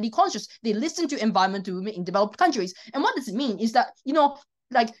environmentally conscious. They listen to environmental movement in developed countries. And what does it mean is that,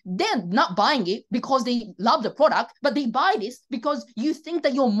 they're not buying it because they love the product, but they buy this because you think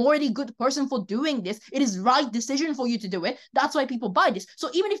that you're a morally good person for doing this. It is right decision for you to do it. That's why people buy this. So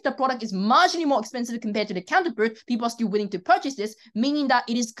even if the product is marginally more expensive compared to the counterpart, people are still willing to purchase this, meaning that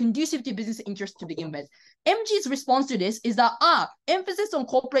it is conducive to business interest to begin with. MG's response to this is that, emphasis on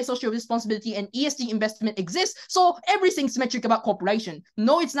corporate social responsibility and ESG investment exists, so everything's symmetric about corporation.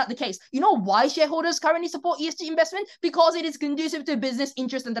 No, it's not the case. You know why shareholders currently support ESG investment? Because it is conducive to business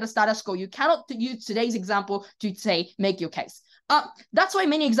interest under the status quo. You cannot use today's example to say, make your case. That's why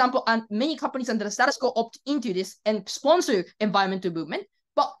many companies under the status quo opt into this and sponsor environmental movement.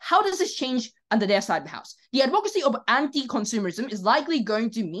 But how does this change under their side of the house. The advocacy of anti-consumerism is likely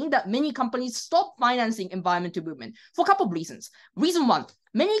going to mean that many companies stop financing environmental movement for a couple of reasons. Reason one,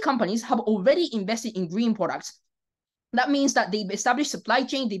 many companies have already invested in green products. That means that they've established supply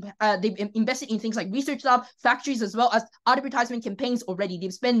chain, they've invested in things like research lab, factories, as well as advertisement campaigns already.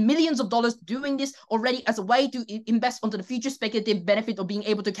 They've spent millions of dollars doing this already as a way to invest onto the future speculative benefit of being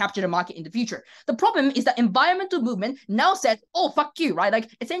able to capture the market in the future. The problem is that environmental movement now says, oh, fuck you, right? Like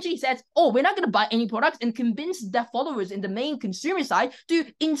essentially says, oh, we're not going to buy any products, and convince their followers in the main consumer side to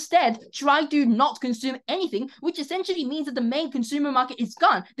instead try to not consume anything, which essentially means that the main consumer market is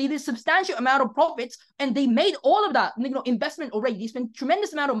gone. They did a substantial amount of profits, and they made all of that investment already. They spent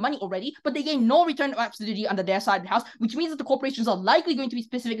tremendous amount of money already, but they gain no return of absolutity under their side of the house, which means that the corporations are likely going to be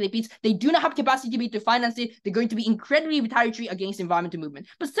specifically PEEPs. They do not have capacity to finance it. They're going to be incredibly retaliatory against environmental movement.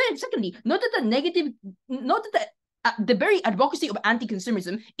 But secondly, note that the very advocacy of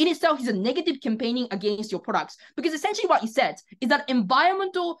anti-consumerism in itself is a negative campaigning against your products, because essentially what it says is that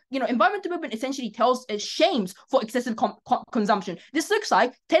environmental movement essentially tells shames for excessive consumption. This looks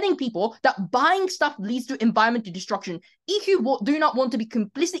like telling people that buying stuff leads to environmental destruction. If you do not want to be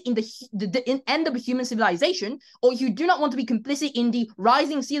complicit in the end of human civilization, or if you do not want to be complicit in the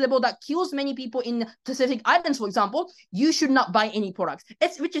rising sea level that kills many people in Pacific Islands, for example, you should not buy any products.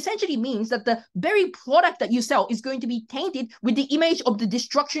 Which essentially means that the very product that you sell is going to be tainted with the image of the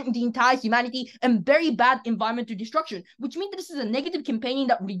destruction of the entire humanity and very bad environmental destruction, which means that this is a negative campaigning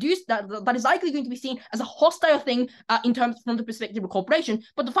that is likely going to be seen as a hostile thing in terms from the perspective of corporation.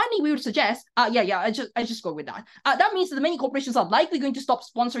 But the finding we would suggest, I just go with that. That means that the many corporations are likely going to stop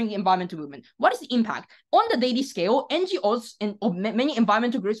sponsoring the environmental movement. What is the impact? On the daily scale, NGOs and many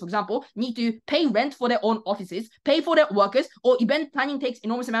environmental groups, for example, need to pay rent for their own offices, pay for their workers, or event planning takes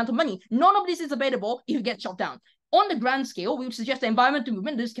enormous amount of money. None of this is available if you get shut down. On the grand scale, we would suggest the environmental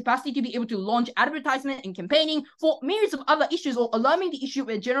movement there's capacity to be able to launch advertisement and campaigning for myriads of other issues, or alarming the issue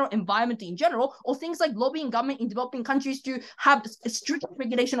of general environment in general, or things like lobbying government in developing countries to have a strict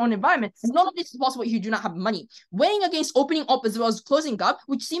regulation on environment. None of this is possible if you do not have money. Weighing against opening up as well as closing up,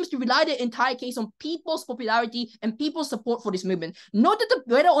 which seems to rely the entire case on people's popularity and people's support for this movement. Note that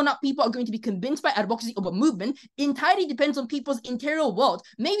whether or not people are going to be convinced by advocacy of a movement entirely depends on people's interior world.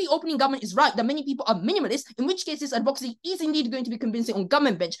 Maybe opening government is right, that many people are minimalist, in which case this advocacy is indeed going to be convincing on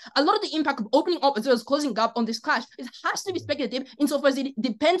government bench. A lot of the impact of opening up as well as closing up on this clash has to be speculative insofar as it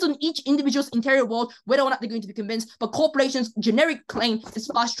depends on each individual's interior world whether or not they're going to be convinced, but corporations' generic claim is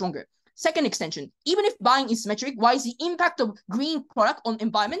far stronger. Second extension, even if buying is symmetric, why is the impact of green product on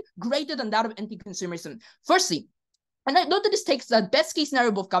environment greater than that of anti-consumerism? Firstly, and I note that this takes the best case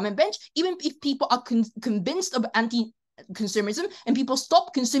scenario of government bench, even if people are convinced of anti-consumerism and people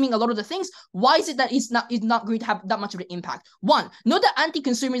stop consuming a lot of the things, why is it that it's not going to have that much of an impact? One, note that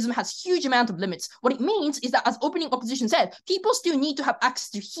anti-consumerism has huge amount of limits. What it means is that, as opening opposition said, people still need to have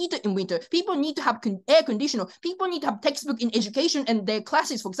access to heater in winter. People need to have air conditioner. People need to have textbook in education and their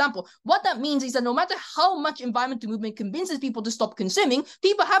classes, for example. What that means is that no matter how much environmental movement convinces people to stop consuming,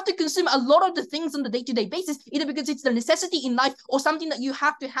 people have to consume a lot of the things on the day-to-day basis, either because it's the necessity in life or something that you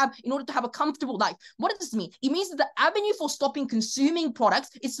have to have in order to have a comfortable life. What does this mean? It means that the avenue for stopping consuming products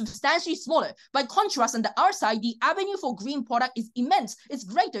is substantially smaller. By contrast, on the other side, the avenue for green product is immense. It's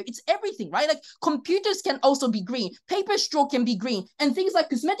greater. It's everything, right? Like computers can also be green. Paper straw can be green. And things like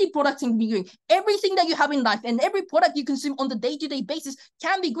cosmetic products can be green. Everything that you have in life and every product you consume on the day-to-day basis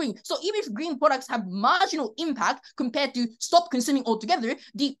can be green. So even if green products have marginal impact compared to stop consuming altogether,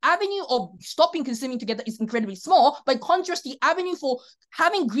 the avenue of stopping consuming together is incredibly small. By contrast, the avenue for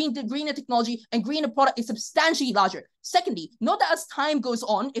having greener technology and greener product is substantially larger. Secondly, note that as time goes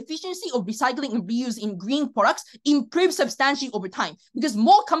on, efficiency of recycling and reuse in green products improves substantially over time, because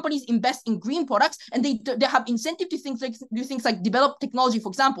more companies invest in green products and they have incentive to do things like develop technology, for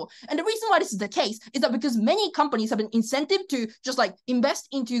example. And the reason why this is the case is that because many companies have an incentive to just like invest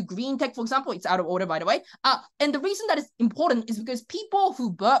into green tech, for example. It's out of order, by the way. And the reason that is important is because people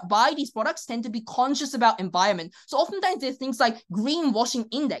who buy these products tend to be conscious about environment. So oftentimes there's things like greenwashing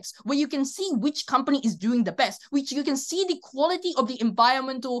index, where you can see which company is doing the best, which you can see the quality of the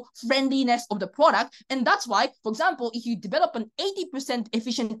environmental friendliness of the product. And that's why, for example, if you develop an 80%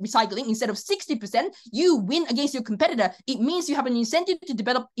 efficient recycling instead of 60%, you win against your competitor. It means you have an incentive to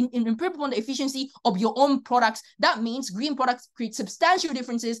develop improve upon the efficiency of your own products. That means green products create substantial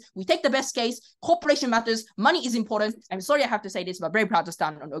differences. We take the best case. Corporation matters. Money is important. I'm sorry I have to say this, but very proud to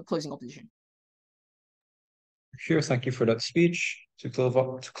stand on a closing opposition. Here, thank you for that speech. To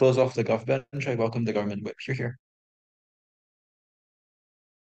close off the Gov bench, I welcome the government whip. Here.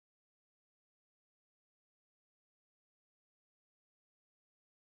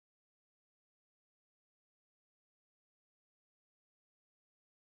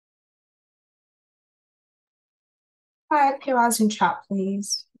 Quiet POIs in chat,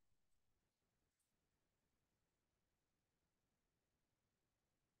 please.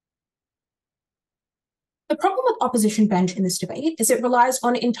 The problem with opposition bench in this debate is it relies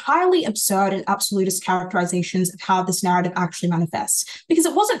on entirely absurd and absolutist characterizations of how this narrative actually manifests. Because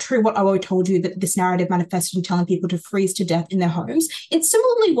it wasn't true what OO told you that this narrative manifested in telling people to freeze to death in their homes. It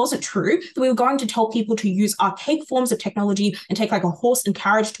similarly wasn't true that we were going to tell people to use archaic forms of technology and take like a horse and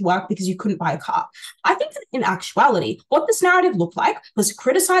carriage to work because you couldn't buy a car. I think that in actuality, what this narrative looked like was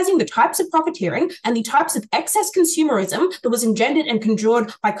criticizing the types of profiteering and the types of excess consumerism that was engendered and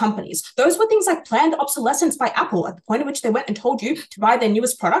conjured by companies. Those were things like planned obsolescence by Apple at the point at which they went and told you to buy their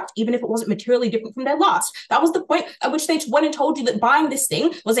newest product, even if it wasn't materially different from their last. That was the point at which they went and told you that buying this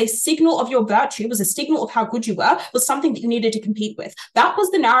thing was a signal of your virtue, was a signal of how good you were, was something that you needed to compete with. That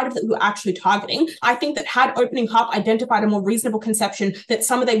was the narrative that we were actually targeting. I think that had Opening Up identified a more reasonable conception, that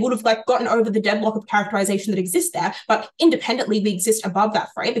some of they would have like gotten over the deadlock of characterization that exists there, but independently we exist above that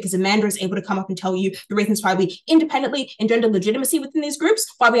fray because Amanda is able to come up and tell you the reasons why we independently engender legitimacy within these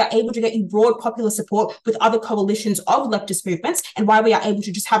groups, why we are able to get you broad popular support with other coalitions of leftist movements, and why we are able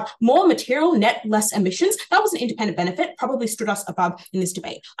to just have more material, net less emissions. That was an independent benefit, probably stood us above in this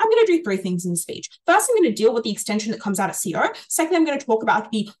debate. I'm going to do three things in the speech. First, I'm going to deal with the extension that comes out of CO. Second, I'm going to talk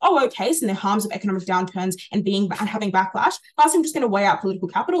about the OO case and the harms of economic downturns and having backlash. Last, I'm just going to weigh out political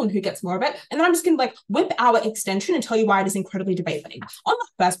capital and who gets more of it. And then I'm just going to like whip our extension and tell you why it is incredibly debate winning. On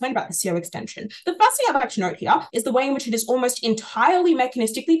the first point about the CO extension, the first thing I'd like to note here is the way in which it is almost entirely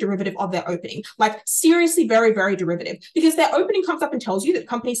mechanistically derivative of their opening. Like seriously, very, very derivative, because their opening comes up and tells you that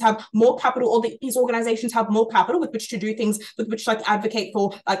companies have more capital, or that these organizations have more capital with which to do things, with which like advocate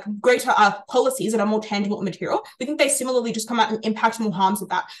for like greater policies that are more tangible and material. We think they similarly just come out and impact more harms with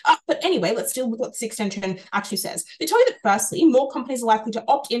that. But anyway, let's deal with what this extension actually says. They tell you that firstly, more companies are likely to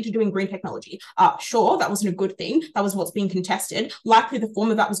opt into doing green technology. Sure, that wasn't a good thing. That was what's being contested. Likely the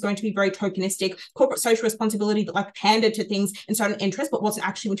form of that was going to be very tokenistic, corporate social responsibility that like pandered to things in certain interests, but wasn't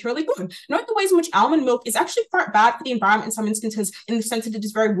actually materially good. Note the ways in which almond milk is actually quite bad for the environment in some instances, in the sense that it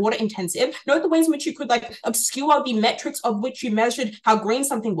is very water intensive. Note the ways in which you could like obscure the metrics of which you measured how green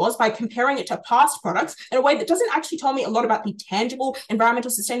something was by comparing it to past products in a way that doesn't actually tell me a lot about the tangible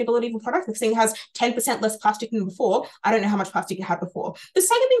environmental sustainability of a product. The thing has 10% less plastic than before. I don't know how much plastic it had before. The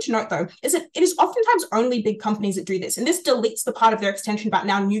second thing to note though is that it is oftentimes only big companies that do this, and this deletes the part of their extension about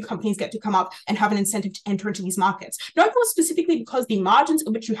now new companies get to come up and have an incentive to enter into these markets. Note that was specifically because the margins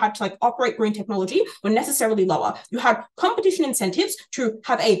at which you had to like operate green technology were necessarily lower. You had competition incentives to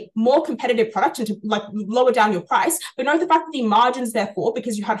have a more competitive product and to like lower down your price, but note the fact that the margins therefore,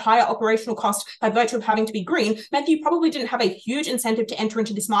 because you had higher operational costs by virtue of having to be green, meant that you probably didn't have a huge incentive to enter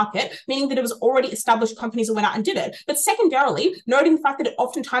into this market, meaning that it was already established companies that went out and did it. But secondarily, noting the fact that it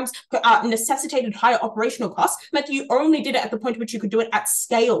oftentimes necessitated higher operational costs meant that you only did it at the point at which you could do it at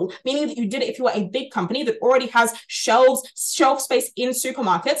scale, meaning that you did it if you were a big company that already has shelf space in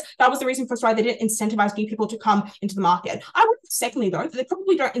supermarkets. That was the reason for why they didn't incentivize new people to come into the market. I would secondly though, that they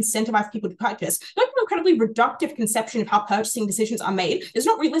probably don't incentivize people to purchase. Look at an incredibly reductive conception of how purchasing decisions are made. It's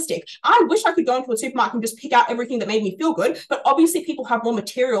not realistic. I wish I could go into a supermarket and just pick out everything that made me feel good, but obviously people have more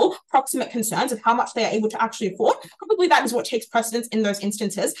material, proximate concerns of how much they are able to actually afford. Probably that is what takes precedence in those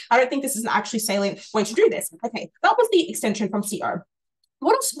instances. I don't think this is an actually salient way to do this. Okay, that was the extension from CO.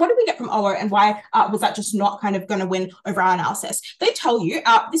 What else? What did we get from OO, and why was that just not kind of going to win over our analysis? They tell you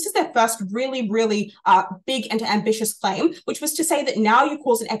this is their first really, really big and ambitious claim, which was to say that now you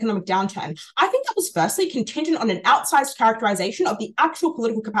cause an economic downturn. I think that was firstly contingent on an outsized characterization of the actual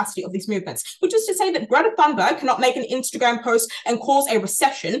political capacity of these movements, which is to say that Greta Thunberg cannot make an Instagram post and cause a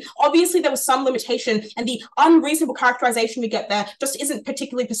recession. Obviously, there was some limitation, and the unreasonable characterization we get there just isn't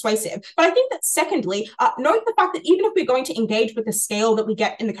particularly persuasive. But I think that secondly, note the fact that even if we're going to engage with the scale that we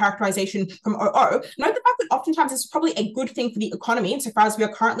get in the characterization from OO, note the fact that oftentimes this is probably a good thing for the economy insofar as we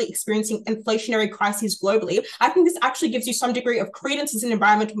are currently experiencing inflationary crises globally. I think this actually gives you some degree of credence as an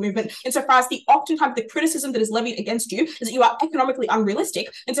environmental movement insofar as oftentimes the criticism that is levied against you is that you are economically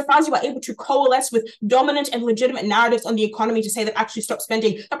unrealistic, insofar as you are able to coalesce with dominant and legitimate narratives on the economy to say that actually stop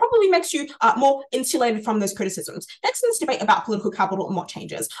spending. That probably makes you more insulated from those criticisms. Next in this debate about political capital and what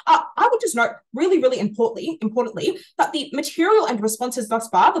changes, I would just note really, really importantly that the material and responsive responses thus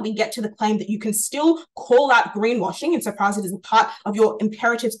far that we get to the claim that you can still call out greenwashing insofar as it is a part of your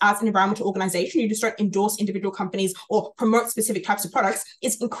imperatives as an environmental organization. You just don't endorse individual companies or promote specific types of products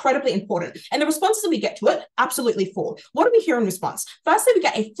is incredibly important. And the responses that we get to it, absolutely full. What do we hear in response? Firstly, we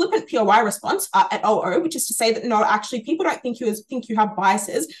get a flippant POI response at 00, which is to say that no, actually, people don't think you have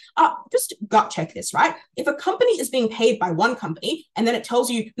biases. Just gut check this, right? If a company is being paid by one company and then it tells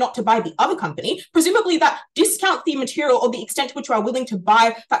you not to buy the other company, presumably that discounts the material or the extent to which you are willing to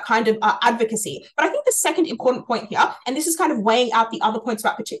buy that kind of advocacy. But I think the second important point here, and this is kind of weighing out the other points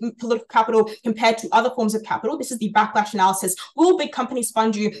about political capital compared to other forms of capital, this is the backlash analysis. Will big companies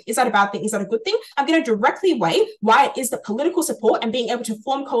fund you? Is that a bad thing? Is that a good thing? I'm going to directly weigh why it is that political support and being able to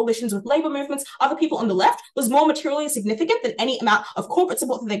form coalitions with labor movements, other people on the left, was more materially significant than any amount of corporate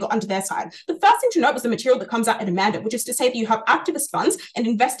support that they got under their side. The first thing to note was the material that comes out at Amanda, which is to say that you have activist funds and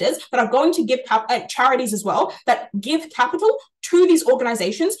investors that are going to give charities as well that give capital to these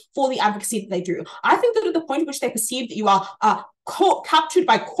organizations for the advocacy that they do. I think that at the point at which they perceive that you are captured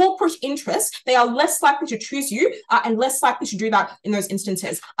by corporate interests, they are less likely to choose you and less likely to do that in those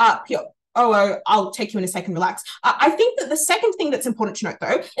instances. I'll take you in a second, relax. I think that the second thing that's important to note,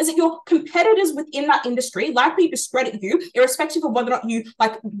 though, is that your competitors within that industry likely discredit you, irrespective of whether or not you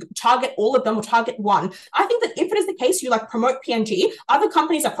target all of them or target one. I think that if it is the case you promote PNG, other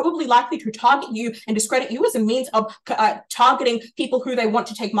companies are probably likely to target you and discredit you as a means of targeting people who they want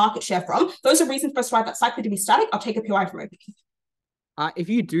to take market share from. Those are reasons for why that's likely to be static. I'll take a POI from opening. If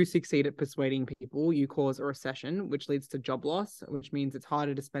you do succeed at persuading people, you cause a recession, which leads to job loss, which means it's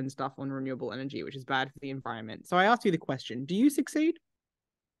harder to spend stuff on renewable energy, which is bad for the environment. So I asked you the question, do you succeed?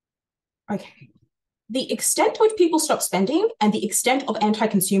 Okay. The extent to which people stop spending and the extent of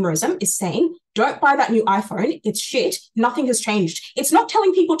anti-consumerism is saying, don't buy that new iPhone, it's shit, nothing has changed. It's not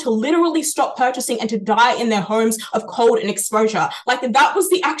telling people to literally stop purchasing and to die in their homes of cold and exposure. That was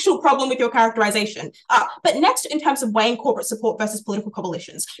the actual problem with your characterization. But next, in terms of weighing corporate support versus political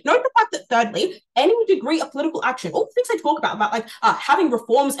coalitions, note the fact that thirdly, any degree of political action, all the things I talk about having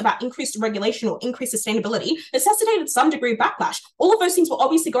reforms, about increased regulation or increased sustainability, necessitated some degree of backlash. All of those things were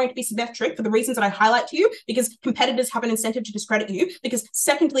obviously going to be symmetric for the reasons that I highlight to you, because competitors have an incentive to discredit you, because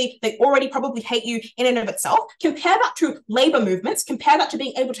secondly, they already probably hate you in and of itself. Compare that to labor movements, compare that to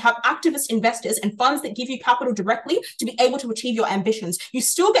being able to have activist investors and funds that give you capital directly to be able to achieve your ambitions. You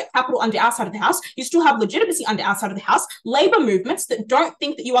still get capital under our side of the house, you still have legitimacy under our side of the house. Labor movements that don't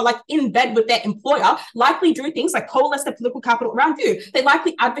think that you are in bed with their employer likely do things like coalesce their political capital around you. They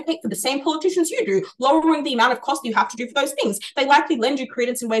likely advocate for the same politicians you do, lowering the amount of cost you have to do for those things. They likely lend you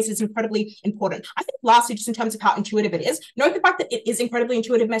credence in ways that's incredibly important. I think lastly, just in terms of how intuitive it is, note the fact that it is incredibly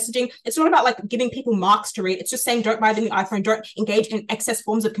intuitive messaging. It's not about giving people marks to read. It's just saying don't buy the new iPhone, don't engage in excess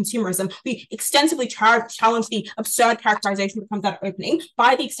forms of consumerism. We extensively challenge the absurd characterization that comes out of opening.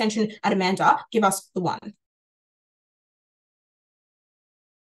 By the extension at Amanda, give us the one.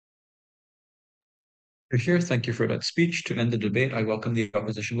 Here, thank you for that speech. To end the debate, I welcome the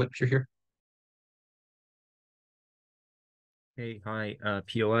opposition whip. You're here. Hey, hi.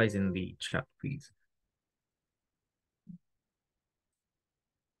 POIs in the chat, please.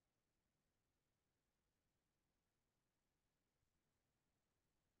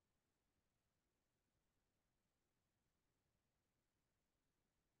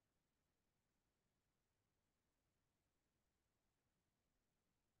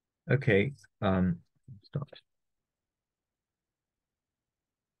 Okay, start.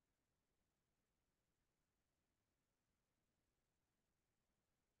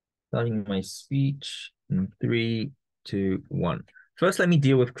 Starting my speech in 3, 2, 1. First, let me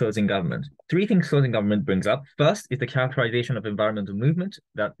deal with closing government. 3 things closing government brings up. First is the characterization of environmental movement,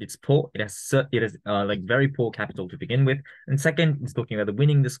 that it's poor. It has very poor capital to begin with. And second, it's talking about the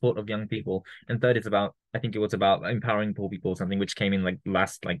winning the support of young people. And third, it's about, I think it was about empowering poor people, something which came in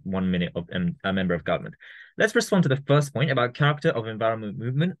last 1 minute of a member of government. Let's respond to the first point about character of environment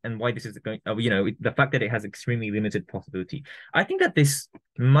movement and why this is going, the fact that it has extremely limited possibility. I think that this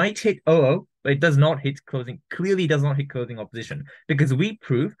might hit OO, but it does not hit closing, clearly does not hit closing opposition, because we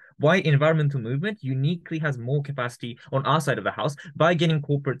prove why environmental movement uniquely has more capacity on our side of the house by getting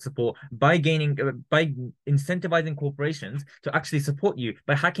corporate support, by incentivizing corporations to actually support you,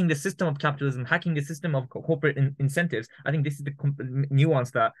 by hacking the system of capitalism, hacking the system of corporate incentives. I think this is the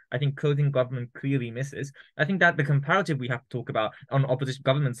nuance that I think closing government clearly misses. I think that the comparative we have to talk about on opposition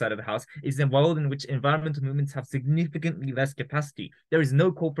government side of the house is the world in which environmental movements have significantly less capacity. There is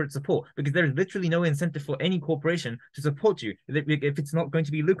no corporate support because there is literally no incentive for any corporation to support you if it's not going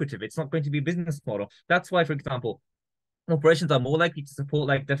to be lucrative. It's not going to be a business model. That's why, for example, corporations are more likely to support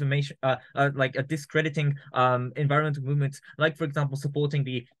like defamation, discrediting environmental movements, like for example supporting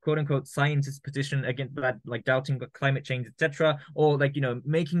the quote unquote scientist petition against that, like doubting climate change, etc., or like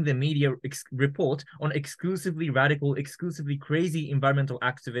making the media report on exclusively radical, exclusively crazy environmental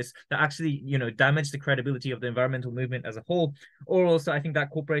activists that actually damage the credibility of the environmental movement as a whole. Or also, I think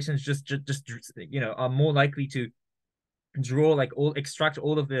that corporations just are more likely to extract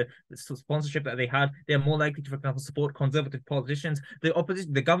all of the sponsorship that they had. They're more likely to, for example, support conservative politicians. The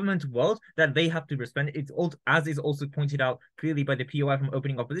opposition, the government world that they have to respond, it's all, as is also pointed out clearly by the POI from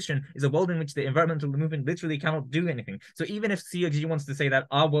opening opposition, is a world in which the environmental movement literally cannot do anything. So even if COG wants to say that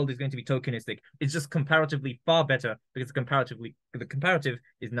our world is going to be tokenistic, it's just comparatively far better, because the comparative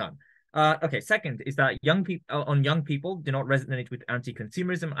is none. Okay, second is that young people do not resonate with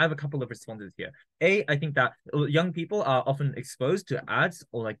anti-consumerism. I have a couple of responses here. I think that young people are often exposed to ads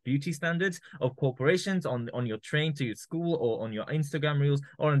or like beauty standards of corporations on your train to your school or on your Instagram reels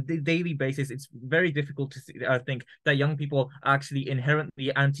or on a daily basis. It's very difficult to think that young people are actually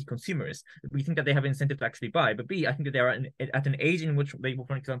inherently anti-consumerist. We think that they have incentive to actually buy, but I think that they are at an age in which they will,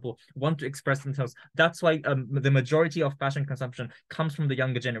 for example, want to express themselves. That's why the majority of fashion consumption comes from the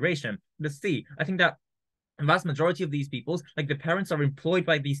younger generation. Let's see. I think that the vast majority of these people, like the parents, are employed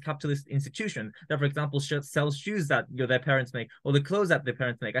by these capitalist institutions that, for example, sell shoes that their parents make, or the clothes that their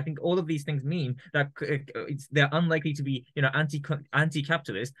parents make. I think all of these things mean that they're unlikely to be,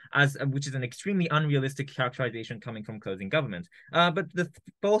 anti-capitalist, which is an extremely unrealistic characterization coming from closing government. But the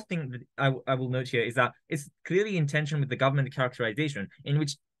fourth thing that I will note here is that it's clearly in tension with the government characterization, in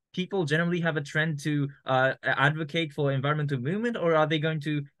which people generally have a trend to advocate for environmental movement, or are they going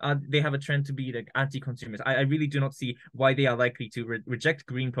to they have a trend to be like anti-consumers? I really do not see why they are likely to reject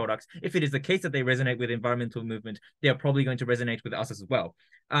green products. If it is the case that they resonate with environmental movement, they are probably going to resonate with us as well.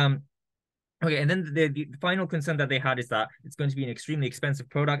 Okay, and then the final concern that they had is that it's going to be an extremely expensive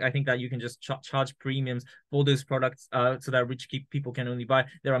product. I think that you can just charge premiums for those products so that rich people can only buy.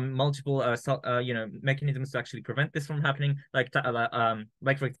 There are multiple mechanisms to actually prevent this from happening, like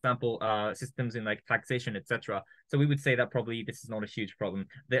for example systems in like taxation, etc. So we would say that probably this is not a huge problem.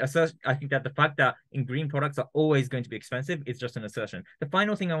 I think that the fact that in green products are always going to be expensive is just an assertion. The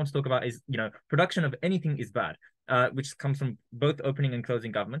final thing I want to talk about is production of anything is bad. Which comes from both opening and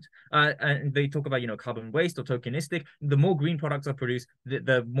closing government. And they talk about, carbon waste or tokenistic. The more green products are produced,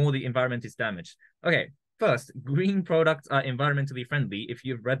 the more the environment is damaged. Okay, first, green products are environmentally friendly. If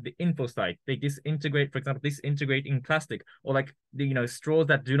you've read the info site, they disintegrate, for example, in plastic, or like the straws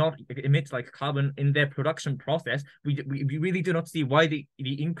that do not emit like carbon in their production process. We really do not see why the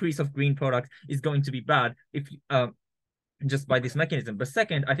increase of green products is going to be bad if just by this mechanism. But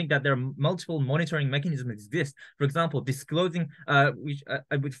second, I think that there are multiple monitoring mechanisms exist. For example, disclosing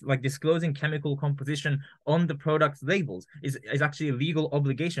disclosing chemical composition on the product's labels is actually a legal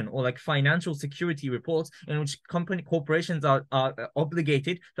obligation, or like financial security reports in which corporations are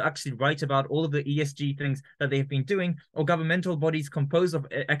obligated to actually write about all of the ESG things that they've been doing, or governmental bodies composed of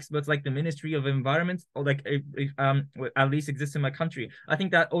experts like the Ministry of Environment, or like at least exists in my country. I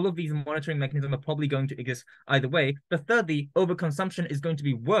think that all of these monitoring mechanisms are probably going to exist either way. But thirdly, overconsumption is going to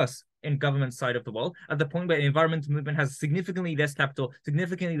be worse in government side of the world, at the point where the environmental movement has significantly less capital,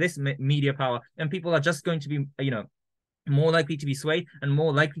 significantly less media power, and people are just going to be, more likely to be swayed and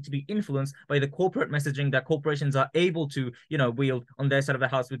more likely to be influenced by the corporate messaging that corporations are able to, wield on their side of the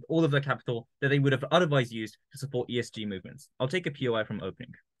house with all of the capital that they would have otherwise used to support ESG movements. I'll take a POI from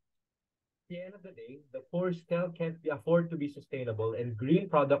opening. At the end of the day, the poor still can't afford to be sustainable, and green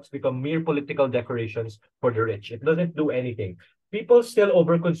products become mere political decorations for the rich. It doesn't do anything. People still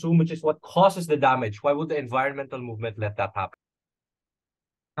overconsume, which is what causes the damage. Why would the environmental movement let that happen?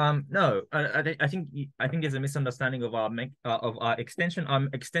 No, I think there's a misunderstanding of our extension.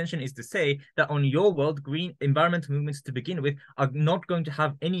 Extension is to say that on your world, green environmental movements to begin with are not going to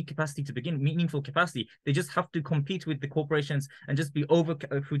have any capacity to begin, meaningful capacity. They just have to compete with the corporations and just be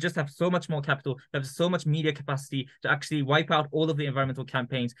who just have so much more capital, have so much media capacity to actually wipe out all of the environmental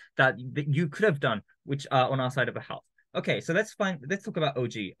campaigns that you could have done, which are on our side of the house. Okay, so let's talk about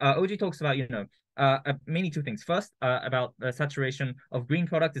OG. OG talks about, mainly two things. First, about the saturation of green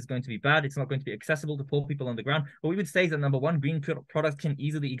product is going to be bad. It's not going to be accessible to poor people on the ground. What we would say is that, number one, green products can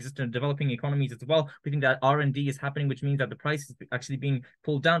easily exist in developing economies as well. We think that R&D is happening, which means that the price is actually being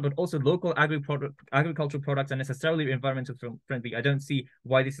pulled down, but also local agricultural products are necessarily environmentally friendly. I don't see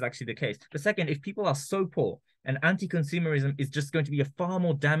why this is actually the case. The second, if people are so poor And anti-consumerism is just going to be a far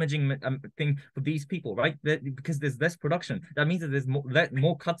more damaging thing for these people, right? Because there's less production. That means that there's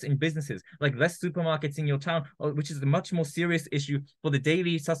more cuts in businesses, like less supermarkets in your town, which is a much more serious issue for the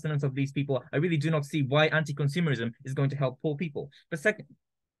daily sustenance of these people. I really do not see why anti-consumerism is going to help poor people. But second,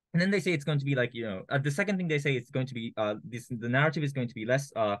 and then they say it's going to be like, the second thing they say it's going to be the narrative is going to be less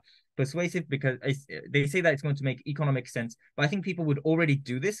persuasive because they say that it's going to make economic sense. But I think people would already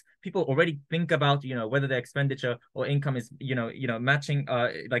do this. People already think about, whether their expenditure or income is, matching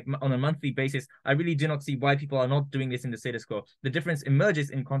like on a monthly basis. I really do not see why people are not doing this in the status quo. The difference emerges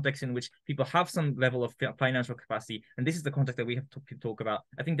in context in which people have some level of financial capacity. And this is the context that we have to talk about.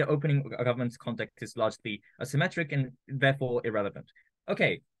 I think the opening government's context is largely asymmetric and therefore irrelevant.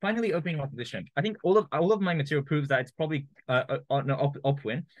 Okay, finally opening opposition. I think all of my material proves that it's probably an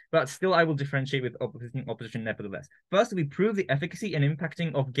upwin, but still I will differentiate with opposition nevertheless. First, we prove the efficacy and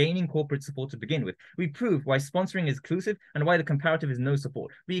impacting of gaining corporate support to begin with. We prove why sponsoring is exclusive and why the comparative is no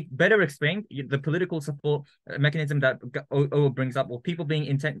support. We better explain the political support mechanism that O brings up, or people being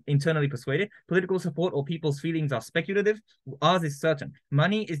internally persuaded. Political support or people's feelings are speculative. Ours is certain.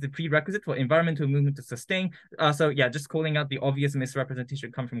 Money is the prerequisite for environmental movement to sustain. So yeah, just calling out the obvious misrepresentation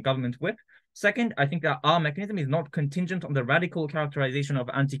come from government whip. Second, I think that our mechanism is not contingent on the radical characterization of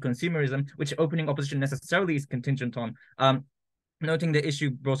anti-consumerism, which opening opposition necessarily is contingent on. Noting the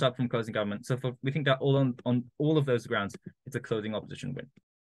issue brought up from closing government. So we think that on all of those grounds, it's a closing opposition win.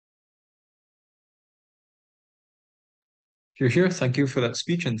 Here. Thank you for that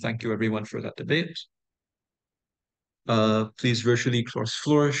speech, and thank you everyone for that debate. Please virtually cross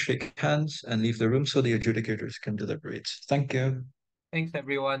floors, shake hands, and leave the room so the adjudicators can deliberate. Thank you. Thanks,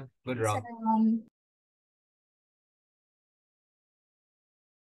 everyone. Good round. Everyone.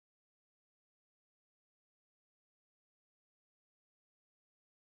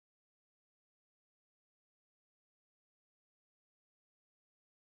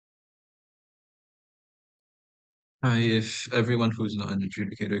 Hi, if everyone who's not an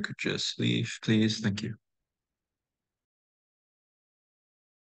adjudicator could just leave, please. Thank you.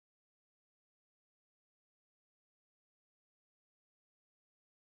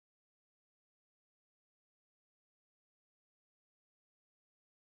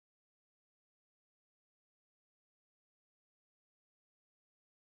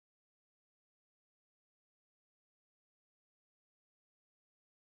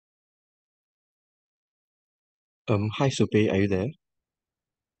 Hi Supe, are you there?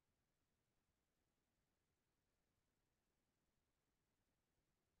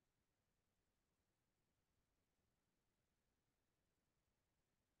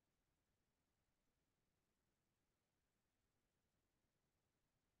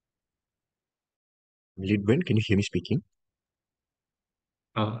 Lidwen, can you hear me speaking?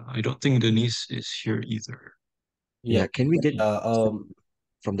 I don't think Denise is here either. Yeah, can we get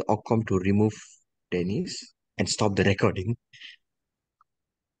from the Outcom to remove Denise and stop the recording?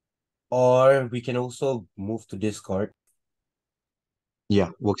 Or we can also move to Discord. Yeah,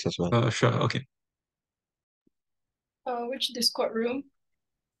 works as well. Sure, okay. Which Discord room?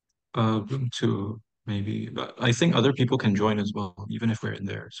 Room 2, maybe. But I think other people can join as well, even if we're in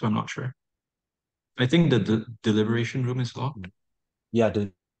there. So I'm not sure. I think the deliberation room is locked. Yeah,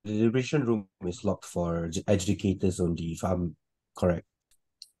 the deliberation room is locked for educators only, if I'm correct.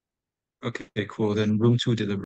 Okay, cool. Then room 2 deliberation.